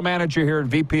the general manager here and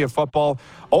VP of football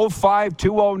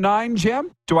 05-09,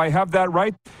 Jim? Do I have that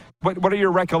right? What are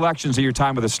your recollections of your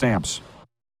time with the Stamps?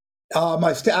 I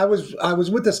was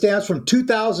with the Stamps from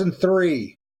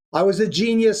 2003. I was a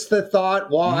genius that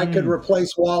thought, I could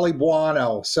replace Wally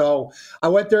Buono. So I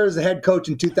went there as the head coach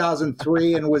in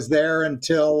 2003 and was there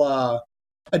until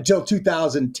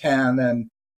 2010. And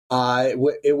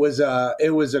it was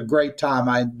a great time.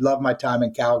 I love my time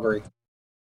in Calgary.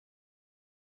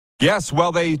 Yes,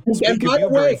 well, they speak of you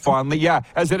very fondly. Yeah,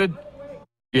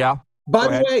 yeah. By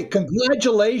the way,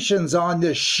 congratulations on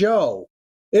this show.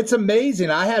 It's amazing.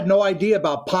 I had no idea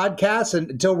about podcasts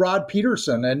until Rod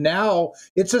Peterson, and now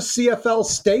it's a CFL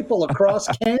staple across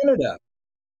Canada.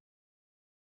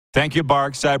 Thank you,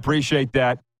 Barks. I appreciate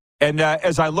that. And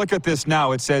as I look at this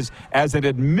now, it says as an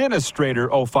administrator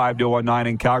 05-09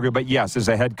 in Calgary, but yes, as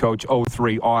a head coach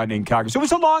 03 on in Calgary. So it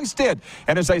was a long stint.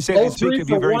 And as I say, they speak of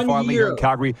you very fondly here in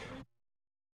Calgary.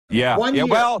 Yeah. Well,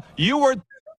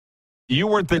 you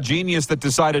weren't the genius that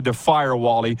decided to fire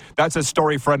Wally. That's a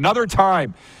story for another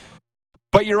time.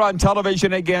 But you're on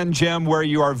television again, Jim, where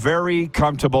you are very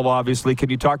comfortable, obviously. Can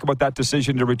you talk about that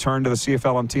decision to return to the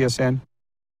CFL on TSN?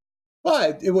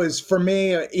 Well, it was, for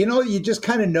me, you just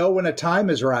kind of know when a time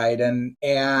is right.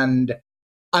 And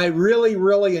I really,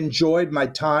 really enjoyed my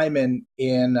time in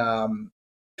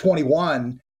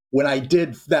 21 when I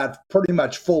did that pretty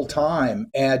much full time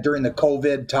during the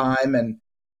COVID time and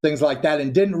things like that,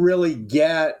 and didn't really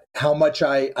get how much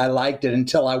I liked it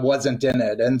until I wasn't in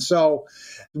it. And so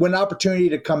when the opportunity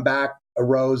to come back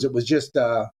arose, it was just,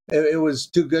 it was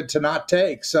too good to not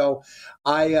take. So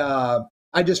I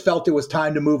just felt it was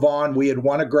time to move on. We had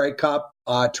won a Grey Cup.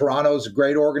 Toronto's a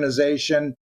great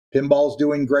organization. Pinball's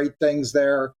doing great things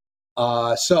there.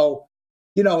 So,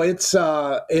 it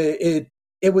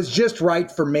was just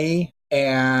right for me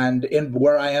and in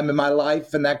where I am in my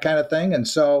life and that kind of thing. And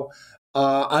so,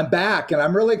 I'm back, and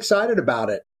I'm really excited about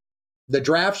it. The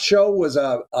draft show was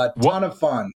a ton of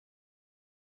fun.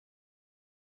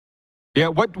 Yeah,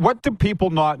 what do people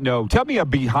not know? Tell me a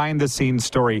behind-the-scenes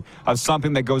story of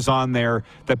something that goes on there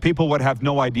that people would have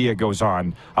no idea goes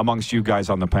on amongst you guys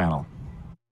on the panel.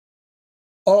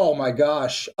 Oh my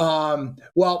gosh!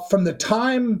 Well, from the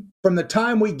time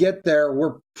we get there,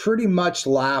 we're pretty much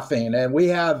laughing, and we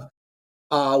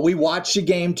watch the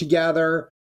game together.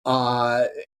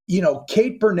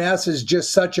 Kate Burness is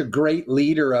just such a great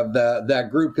leader of that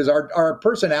group because our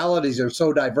personalities are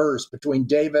so diverse between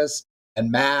Davis and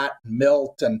Matt, and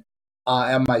Milt, and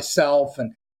myself,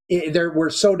 and we're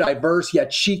so diverse.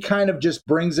 Yet she kind of just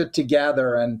brings it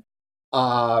together, and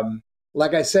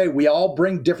like I say, we all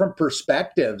bring different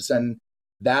perspectives, and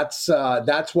that's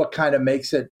what kind of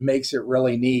makes it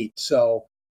really neat. So.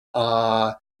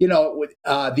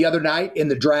 The other night in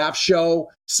the draft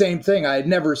show, same thing. I had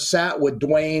never sat with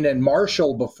Dwayne and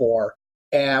Marshall before,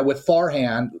 and with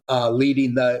Farhan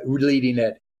leading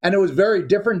it, and it was very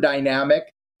different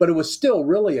dynamic, but it was still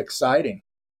really exciting.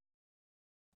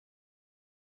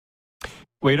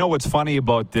 Well, you know what's funny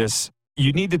about this?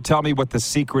 You need to tell me what the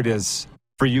secret is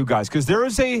for you guys, because there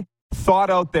is a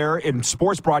thought out there in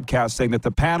sports broadcasting that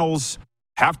the panels,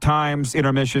 half-times,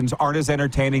 intermissions aren't as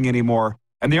entertaining anymore,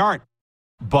 and they aren't.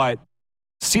 But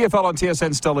CFL on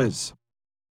TSN still is.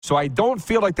 So I don't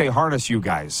feel like they harness you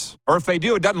guys. Or if they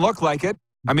do, it doesn't look like it.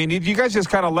 I mean, you guys just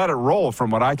kind of let it roll from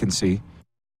what I can see.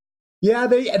 Yeah,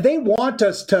 they want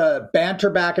us to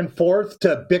banter back and forth,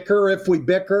 to bicker if we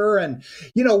bicker. And,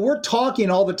 we're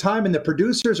talking all the time and the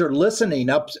producers are listening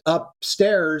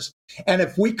upstairs. And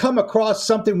if we come across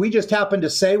something we just happen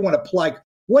to say when like,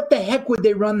 what the heck would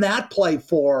they run that play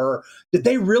for? Or did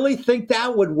they really think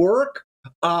that would work?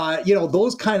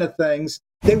 Those kind of things.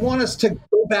 They want us to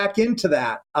go back into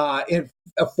that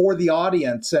for the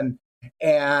audience. And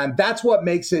that's what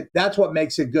makes it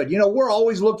good. We're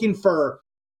always looking for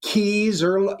keys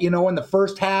or in the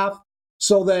first half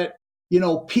so that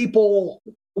people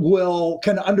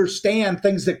can understand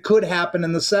things that could happen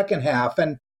in the second half.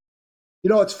 And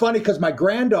it's funny because my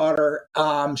granddaughter,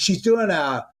 she's doing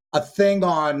a thing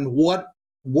on what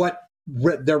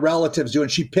their relatives do,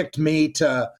 and she picked me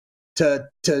to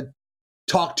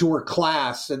talk to her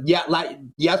class. And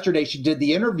yesterday she did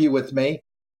the interview with me,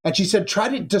 and she said, "Try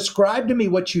to describe to me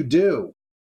what you do."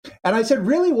 And I said,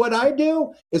 really, what I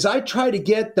do is I try to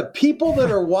get the people that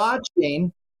are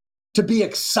watching to be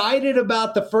excited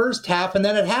about the first half, and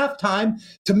then at halftime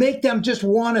to make them just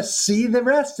want to see the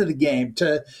rest of the game.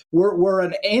 We're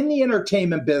in the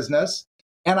entertainment business,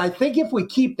 and I think if we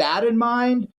keep that in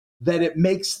mind, that it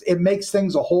makes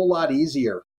things a whole lot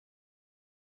easier.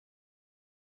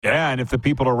 Yeah, and if the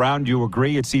people around you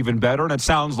agree, it's even better, and it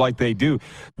sounds like they do.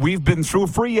 We've been through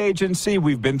free agency.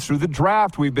 We've been through the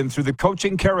draft. We've been through the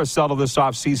coaching carousel of this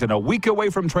offseason, a week away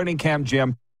from training camp,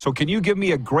 Jim. So can you give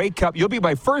me a Grey Cup? You'll be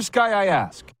my first guy I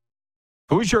ask.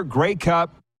 Who's your Grey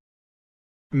Cup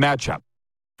matchup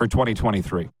for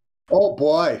 2023? Oh,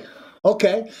 boy.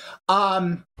 Okay.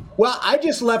 Well, I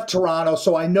just left Toronto,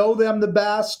 so I know them the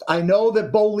best. I know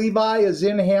that Bo Levi is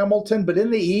in Hamilton, but in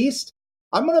the East,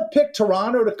 I'm going to pick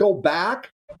Toronto to go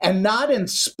back, and not in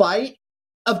spite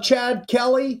of Chad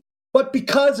Kelly, but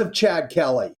because of Chad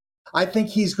Kelly. I think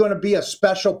he's going to be a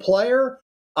special player.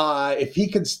 If he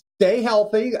can stay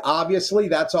healthy, obviously,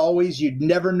 that's always, you'd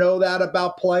never know that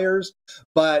about players.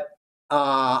 But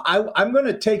I'm going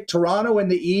to take Toronto in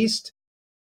the East.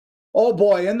 Oh,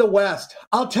 boy, in the West.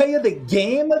 I'll tell you, the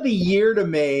game of the year to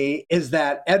me is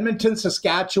that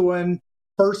Edmonton-Saskatchewan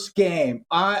first game.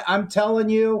 I'm telling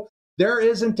you, there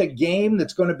isn't a game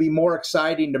that's going to be more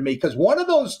exciting to me, because one of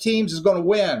those teams is going to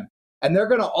win, and they're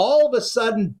going to all of a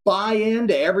sudden buy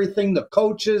into everything the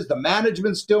coaches, the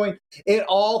management's doing. It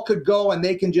all could go, and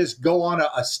they can just go on a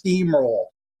steamroll.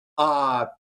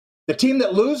 The team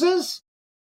that loses,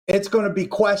 it's going to be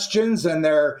questions, and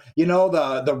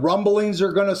the rumblings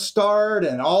are going to start,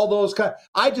 and all those kind.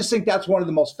 I just think that's one of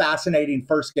the most fascinating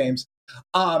first games.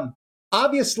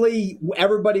 Obviously,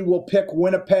 everybody will pick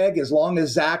Winnipeg as long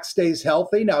as Zach stays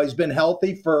healthy. Now, he's been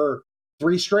healthy for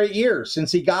 3 straight years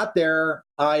since he got there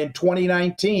in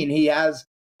 2019. He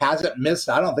hasn't missed.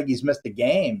 I don't think he's missed a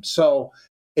game. So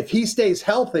if he stays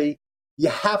healthy, you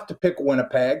have to pick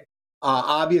Winnipeg.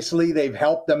 Obviously, they've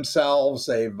helped themselves.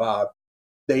 It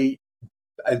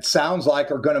sounds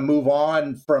like are going to move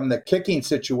on from the kicking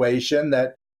situation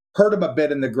that hurt him a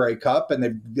bit in the Grey Cup, and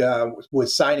they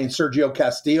was signing Sergio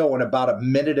Castillo in about a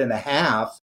minute and a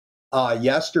half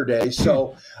yesterday.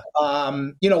 So,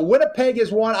 Winnipeg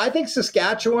is one. I think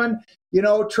Saskatchewan,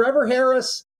 Trevor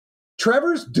Harris,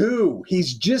 Trevor's due.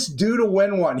 He's just due to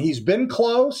win one. He's been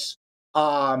close.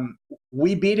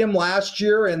 We beat him last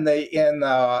year in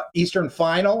the Eastern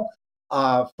Final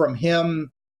from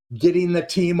him getting the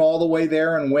team all the way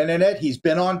there and winning it. He's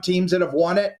been on teams that have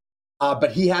won it.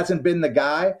 But he hasn't been the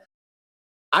guy.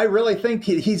 I really think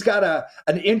he's got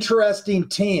an interesting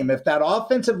team. If that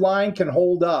offensive line can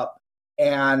hold up,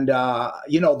 and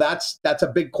that's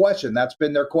a big question. That's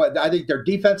been their question. I think their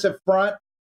defensive front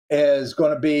is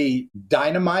going to be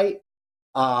dynamite.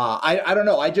 I don't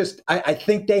know. I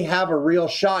think they have a real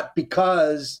shot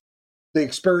because the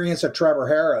experience of Trevor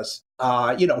Harris.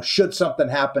 Should something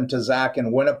happen to Zach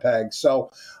in Winnipeg,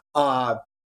 so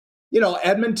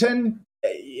Edmonton.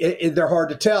 They're hard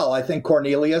to tell. I think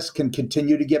Cornelius can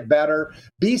continue to get better.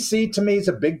 BC to me is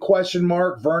a big question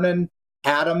mark. Vernon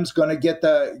Adams going to get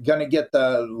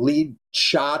the lead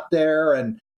shot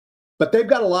there, but they've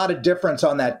got a lot of difference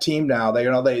on that team now. They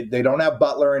don't have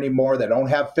Butler anymore. They don't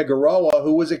have Figueroa,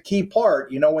 who was a key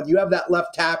part. When you have that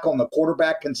left tackle and the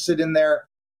quarterback can sit in there,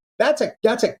 that's a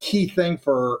key thing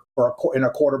in a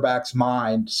quarterback's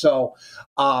mind. So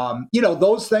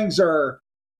those things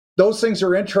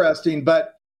are interesting,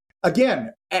 but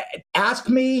again, ask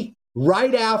me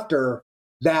right after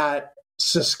that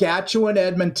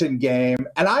Saskatchewan-Edmonton game,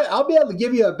 and I'll be able to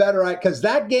give you a better idea, because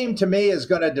that game to me is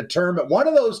going to determine one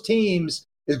of those teams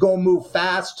is going to move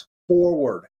fast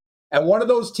forward. And one of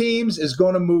those teams is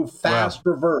going to move fast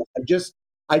reverse.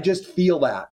 I just feel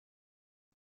that.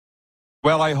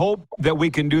 Well, I hope that we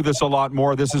can do this a lot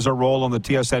more. This is a role on the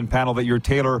TSN panel that you're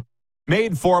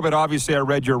tailor-made for, but obviously I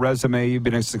read your resume. You've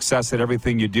been a success at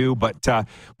everything you do. But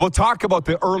we'll talk about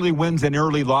the early wins and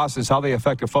early losses, how they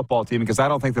affect a football team, because I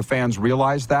don't think the fans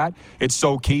realize that. It's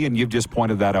so key, and you've just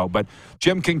pointed that out. But,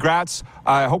 Jim, congrats.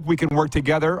 I hope we can work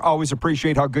together. Always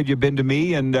appreciate how good you've been to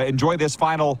me, and enjoy this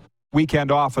final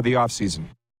weekend off of the offseason.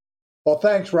 Well,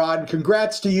 thanks, Rod. And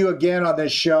congrats to you again on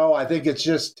this show. I think it's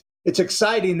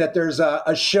exciting that there's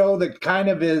a show that kind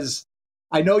of is,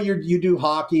 I know you do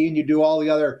hockey and you do all the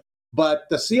other, but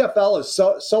the CFL is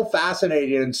so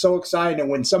fascinating and so exciting. And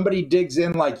when somebody digs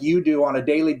in like you do on a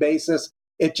daily basis,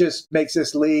 it just makes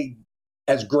this league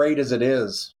as great as it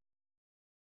is.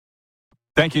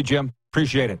 Thank you, Jim.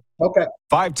 Appreciate it. Okay.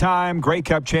 5-time Grey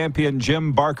Cup champion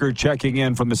Jim Barker checking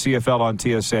in from the CFL on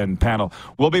TSN panel.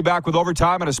 We'll be back with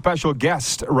Overtime and a special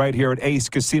guest right here at Ace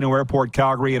Casino Airport,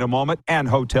 Calgary in a moment, and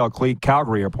Hotel Clique,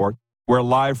 Calgary Airport. We're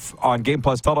live on Game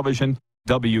Plus Television,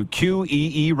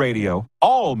 WQEE Radio,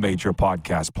 all major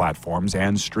podcast platforms,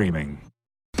 and streaming.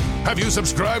 Have you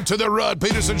subscribed to the Rod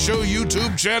Peterson Show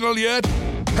YouTube channel yet?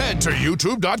 Head to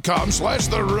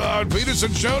youtube.com/The Rod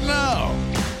Peterson Show now.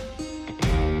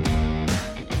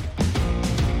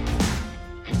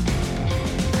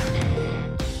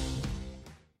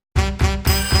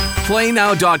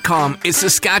 PlayNow.com is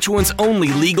Saskatchewan's only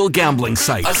legal gambling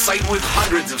site. A site with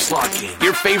hundreds of slot games,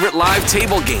 your favorite live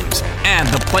table games, and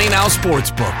the Play Now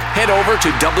Sportsbook. Head over to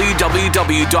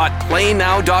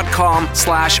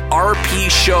www.playnow.com/RP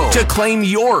Show to claim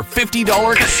your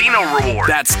 $50 casino reward.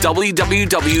 That's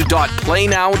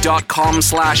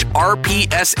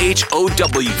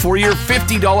www.playnow.com/RPSHOW for your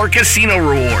 $50 casino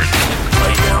reward.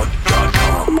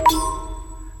 PlayNow.com.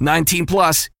 19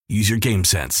 plus. Use your game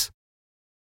sense.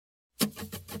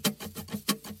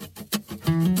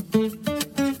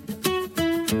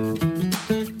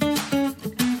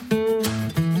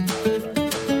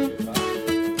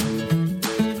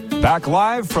 Back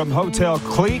live from Hotel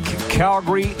Clique,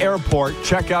 Calgary Airport.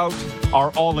 Check out our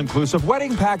all-inclusive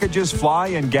wedding packages. Fly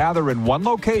and gather in one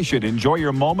location. Enjoy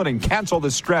your moment and cancel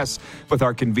the stress with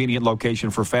our convenient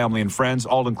location for family and friends.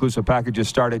 All-inclusive packages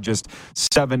start at just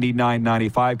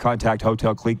 $79.95. Contact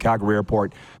Hotel Clique, Calgary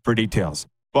Airport for details.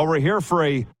 Well, we're here for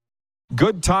a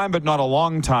good time, but not a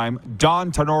long time.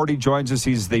 Don Tenorti joins us.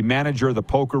 He's the manager of the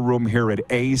poker room here at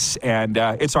Ace, and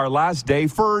it's our last day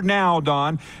for now,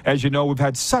 Don. As you know, we've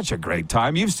had such a great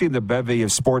time. You've seen the bevy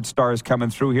of sports stars coming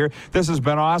through here. This has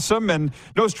been awesome, and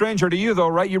no stranger to you, though,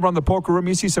 right? You run the poker room.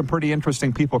 You see some pretty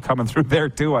interesting people coming through there,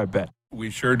 too, I bet. We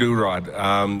sure do, Rod.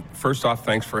 First off,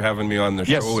 thanks for having me on the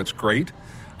show. Yes. It's great.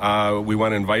 We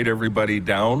want to invite everybody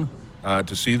down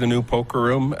to see the new poker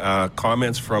room.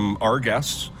 Comments from our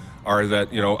guests are that,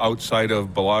 outside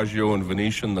of Bellagio and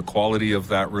Venetian, the quality of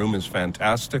that room is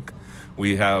fantastic.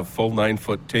 We have full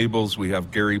 9-foot tables. We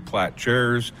have Gary Platt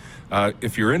chairs.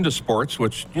 If you're into sports,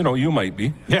 which, you might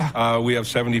be, we have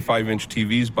 75-inch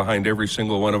TVs behind every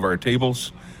single one of our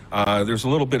tables. There's a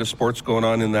little bit of sports going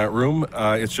on in that room.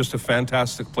 It's just a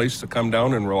fantastic place to come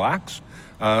down and relax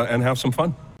and have some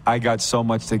fun. I got so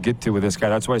much to get to with this guy.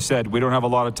 That's why I said we don't have a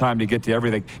lot of time to get to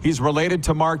everything. He's related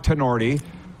to Mark Tenorti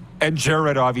and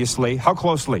Jared, obviously. How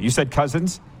closely? You said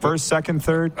cousins? First, second,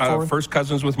 third, fourth? First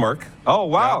cousins with Mark. Oh,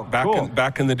 wow. Cool.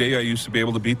 Back in the day, I used to be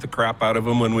able to beat the crap out of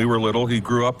him when we were little. He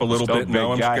grew up a little bit, and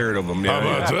now I'm scared of him. How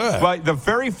about that? But the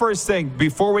very first thing,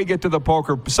 before we get to the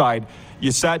poker side,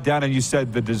 you sat down and you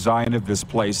said the design of this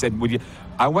place. And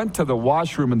I went to the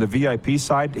washroom in the VIP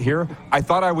side here. I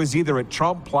thought I was either at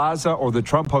Trump Plaza or the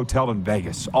Trump Hotel in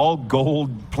Vegas. All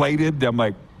gold-plated. I'm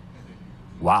like,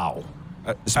 wow.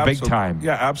 It's big time.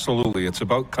 Yeah, absolutely. It's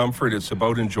about comfort. It's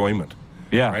about enjoyment.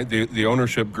 Yeah. Right? The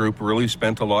ownership group really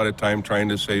spent a lot of time trying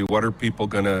to say, what are people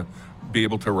going to be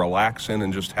able to relax in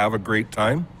and just have a great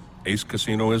time? Ace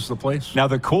Casino is the place. Now,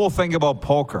 the cool thing about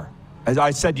poker, as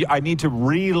I said, I need to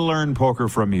relearn poker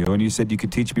from you, and you said you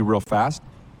could teach me real fast.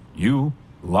 You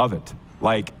love it.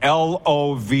 Like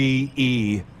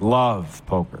LOVE, love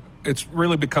poker. It's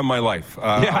really become my life.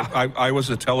 I was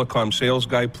a telecom sales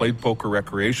guy, played poker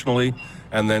recreationally,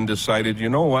 and then decided, you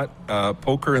know what,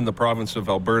 poker in the province of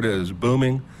Alberta is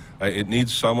booming. It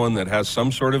needs someone that has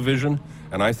some sort of vision,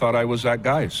 and I thought I was that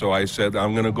guy. So I said,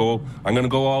 I'm going to go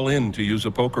all in, to use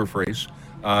a poker phrase.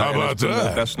 How about it's been that?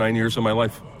 the best 9 years of my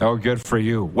life. Oh, good for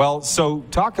you. Well, so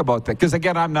talk about that, because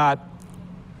again, I'm not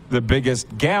the biggest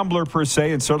gambler per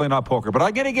se, and certainly not poker, but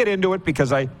I'm going to get into it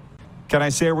because I Can I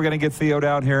say we're going to get Theo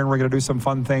down here and we're going to do some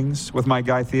fun things with my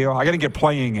guy Theo? I got to get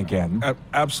playing again.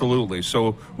 Absolutely.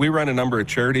 So we run a number of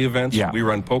charity events. Yeah. We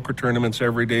run poker tournaments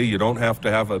every day. You don't have to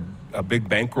have a big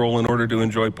bankroll in order to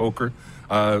enjoy poker.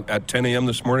 At 10 a.m.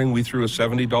 this morning, we threw a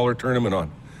 $70 tournament on.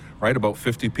 Right, about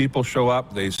 50 people show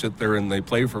up. They sit there and they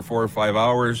play for 4 or 5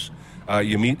 hours.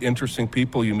 You meet interesting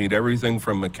people. You meet everything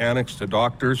from mechanics to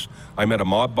doctors. I met a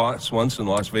mob boss once in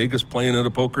Las Vegas playing at a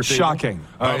poker table. Shocking.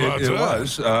 It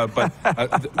was, but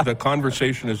the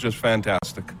conversation is just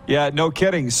fantastic. Yeah, no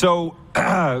kidding. So,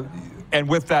 and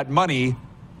with that money,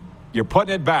 you're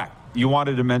putting it back. You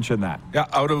wanted to mention that. Yeah,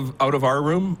 out of our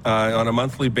room on a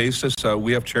monthly basis,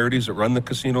 we have charities that run the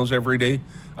casinos every day.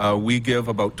 We give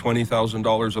about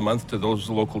 $20,000 a month to those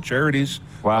local charities,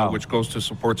 which goes to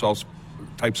supports all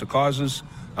types of causes.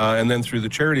 And then through the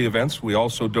charity events, we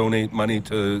also donate money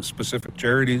to specific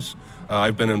charities.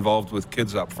 I've been involved with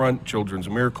Kids Up Front, Children's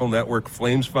Miracle Network,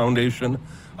 Flames Foundation.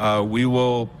 We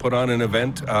will put on an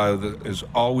event that is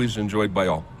always enjoyed by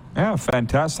all. Yeah,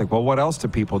 fantastic. Well, what else do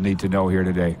people need to know here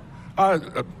today?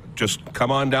 Just come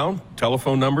on down.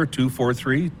 Telephone number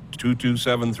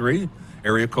 243-2273,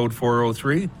 area code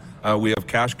 403. We have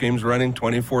cash games running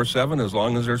 24/7 as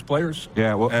long as there's players.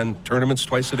 Yeah, well, and tournaments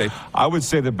twice a day. I would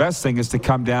say the best thing is to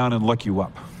come down and look you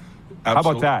up. How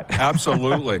about that?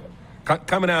 Absolutely.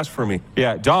 Come and ask for me.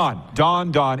 Yeah, Don,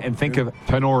 and think of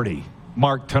Tenorti,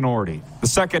 Mark Tenorti. The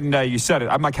second you said it,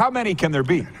 I'm like, how many can there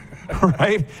be?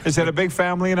 Right? Is it a big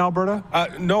family in Alberta?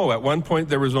 No. At one point,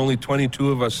 there was only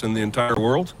 22 of us in the entire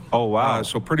world. Oh, wow.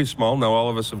 So pretty small. Now all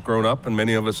of us have grown up, and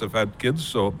many of us have had kids,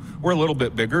 so we're a little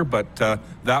bit bigger. But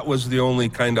that was the only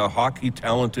kind of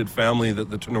hockey-talented family that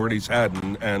the Tenortis had,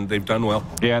 and they've done well.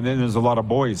 Yeah, and then there's a lot of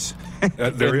boys.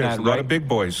 There is a lot of big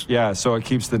boys. Yeah, so it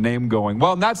keeps the name going.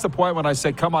 Well, and that's the point when I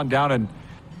say come on down and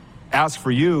ask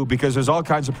for you, because there's all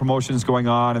kinds of promotions going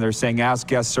on, and they're saying ask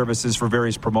guest services for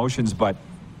various promotions, but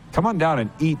come on down and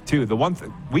eat, too. The one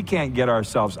thing, we can't get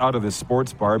ourselves out of this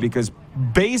sports bar because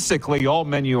basically all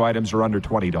menu items are under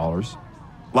 $20.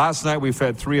 Last night we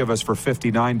fed 3 of us for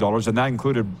 $59, and that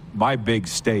included my big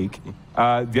steak.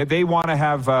 They want to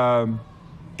have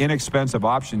inexpensive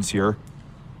options here,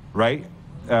 right,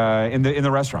 in the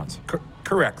restaurants.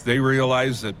 Correct. They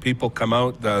realize that people come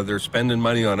out, they're spending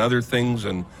money on other things,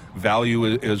 and value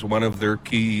is one of their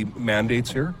key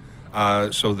mandates here.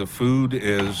 So the food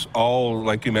is all,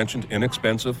 like you mentioned,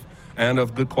 inexpensive and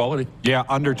of good quality. Yeah,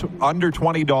 under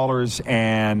 $20,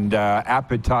 and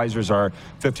appetizers are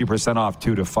 50% off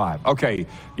 2 to 5. Okay,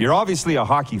 you're obviously a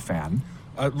hockey fan.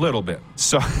 A little bit.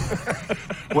 So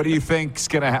what do you think's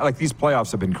going to happen? Like, these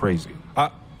playoffs have been crazy.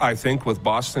 I think with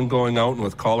Boston going out and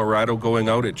with Colorado going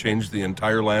out, it changed the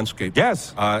entire landscape.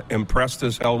 Yes. Impressed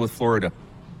as hell with Florida.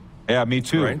 Yeah, me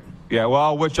too. Right? Yeah,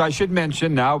 well, which I should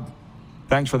mention now.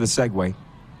 Thanks for the segue.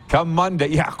 Come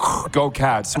Monday, go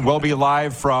Cats. We'll be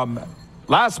live from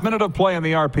last minute of play on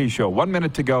the RP Show. 1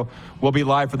 minute to go. We'll be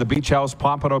live from the Beach House,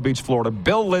 Pompano Beach, Florida.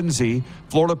 Bill Lindsay,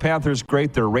 Florida Panthers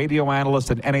great, their radio analyst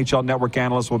and NHL Network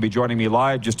analyst, will be joining me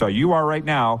live, just how you are right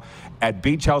now, at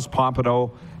Beach House,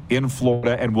 Pompano in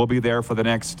Florida, and we'll be there for the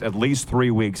next at least 3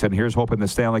 weeks. And here's hoping the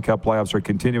Stanley Cup playoffs are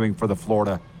continuing for the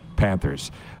Florida Panthers.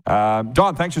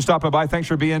 Don, thanks for stopping by. Thanks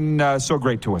for being so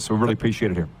great to us. We really appreciate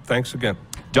it here. Thanks again.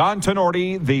 Don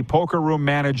Tenorti, the poker room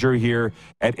manager here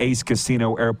at Ace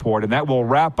Casino Airport. And that will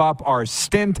wrap up our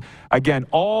stint. Again,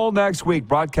 all next week,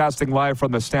 broadcasting live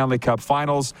from the Stanley Cup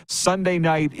Finals. Sunday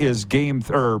night is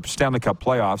Stanley Cup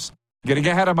playoffs. Getting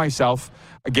ahead of myself.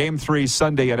 Game 3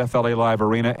 Sunday at FLA Live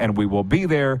Arena, and we will be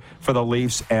there for the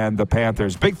Leafs and the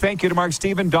Panthers. Big thank you to Mark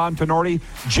Steven, Don Tenorti,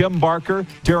 Jim Barker,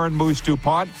 Darren Moose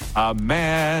DuPont,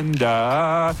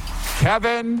 Amanda,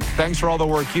 Kevin. Thanks for all the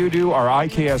work you do. Our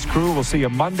IKS crew. We'll see you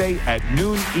Monday at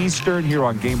noon Eastern here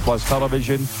on Game Plus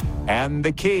Television. And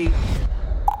the key.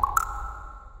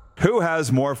 Who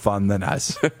has more fun than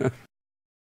us?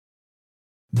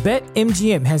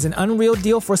 BetMGM has an unreal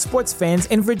deal for sports fans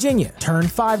in Virginia. Turn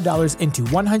 $5 into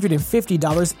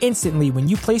 $150 instantly when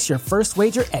you place your first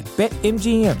wager at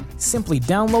BetMGM. Simply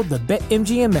download the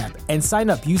BetMGM app and sign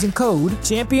up using code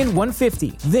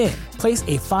Champion150. Then, place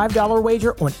a $5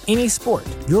 wager on any sport.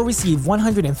 You'll receive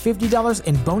 $150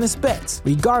 in bonus bets,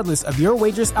 regardless of your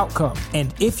wager's outcome.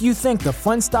 And if you think the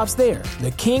fun stops there,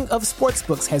 the king of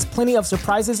sportsbooks has plenty of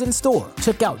surprises in store.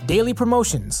 Check out daily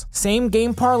promotions,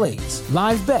 same-game parlays,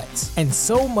 live bets, and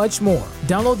so much more.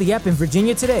 Download the app in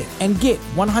Virginia today and get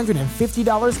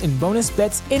 $150 in bonus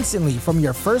bets instantly from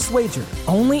your first wager.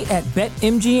 Only at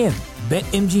BetMGM.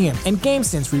 BetMGM and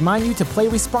GameSense remind you to play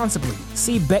responsibly.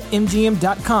 See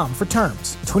BetMGM.com for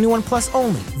terms. 21 plus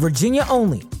only. Virginia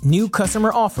only. New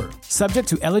customer offer. Subject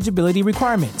to eligibility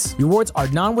requirements. Rewards are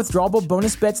non-withdrawable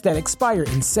bonus bets that expire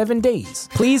in 7 days.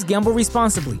 Please gamble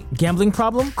responsibly. Gambling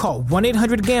problem? Call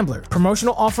 1-800-GAMBLER.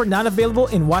 Promotional offer not available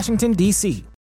in Washington, D.C.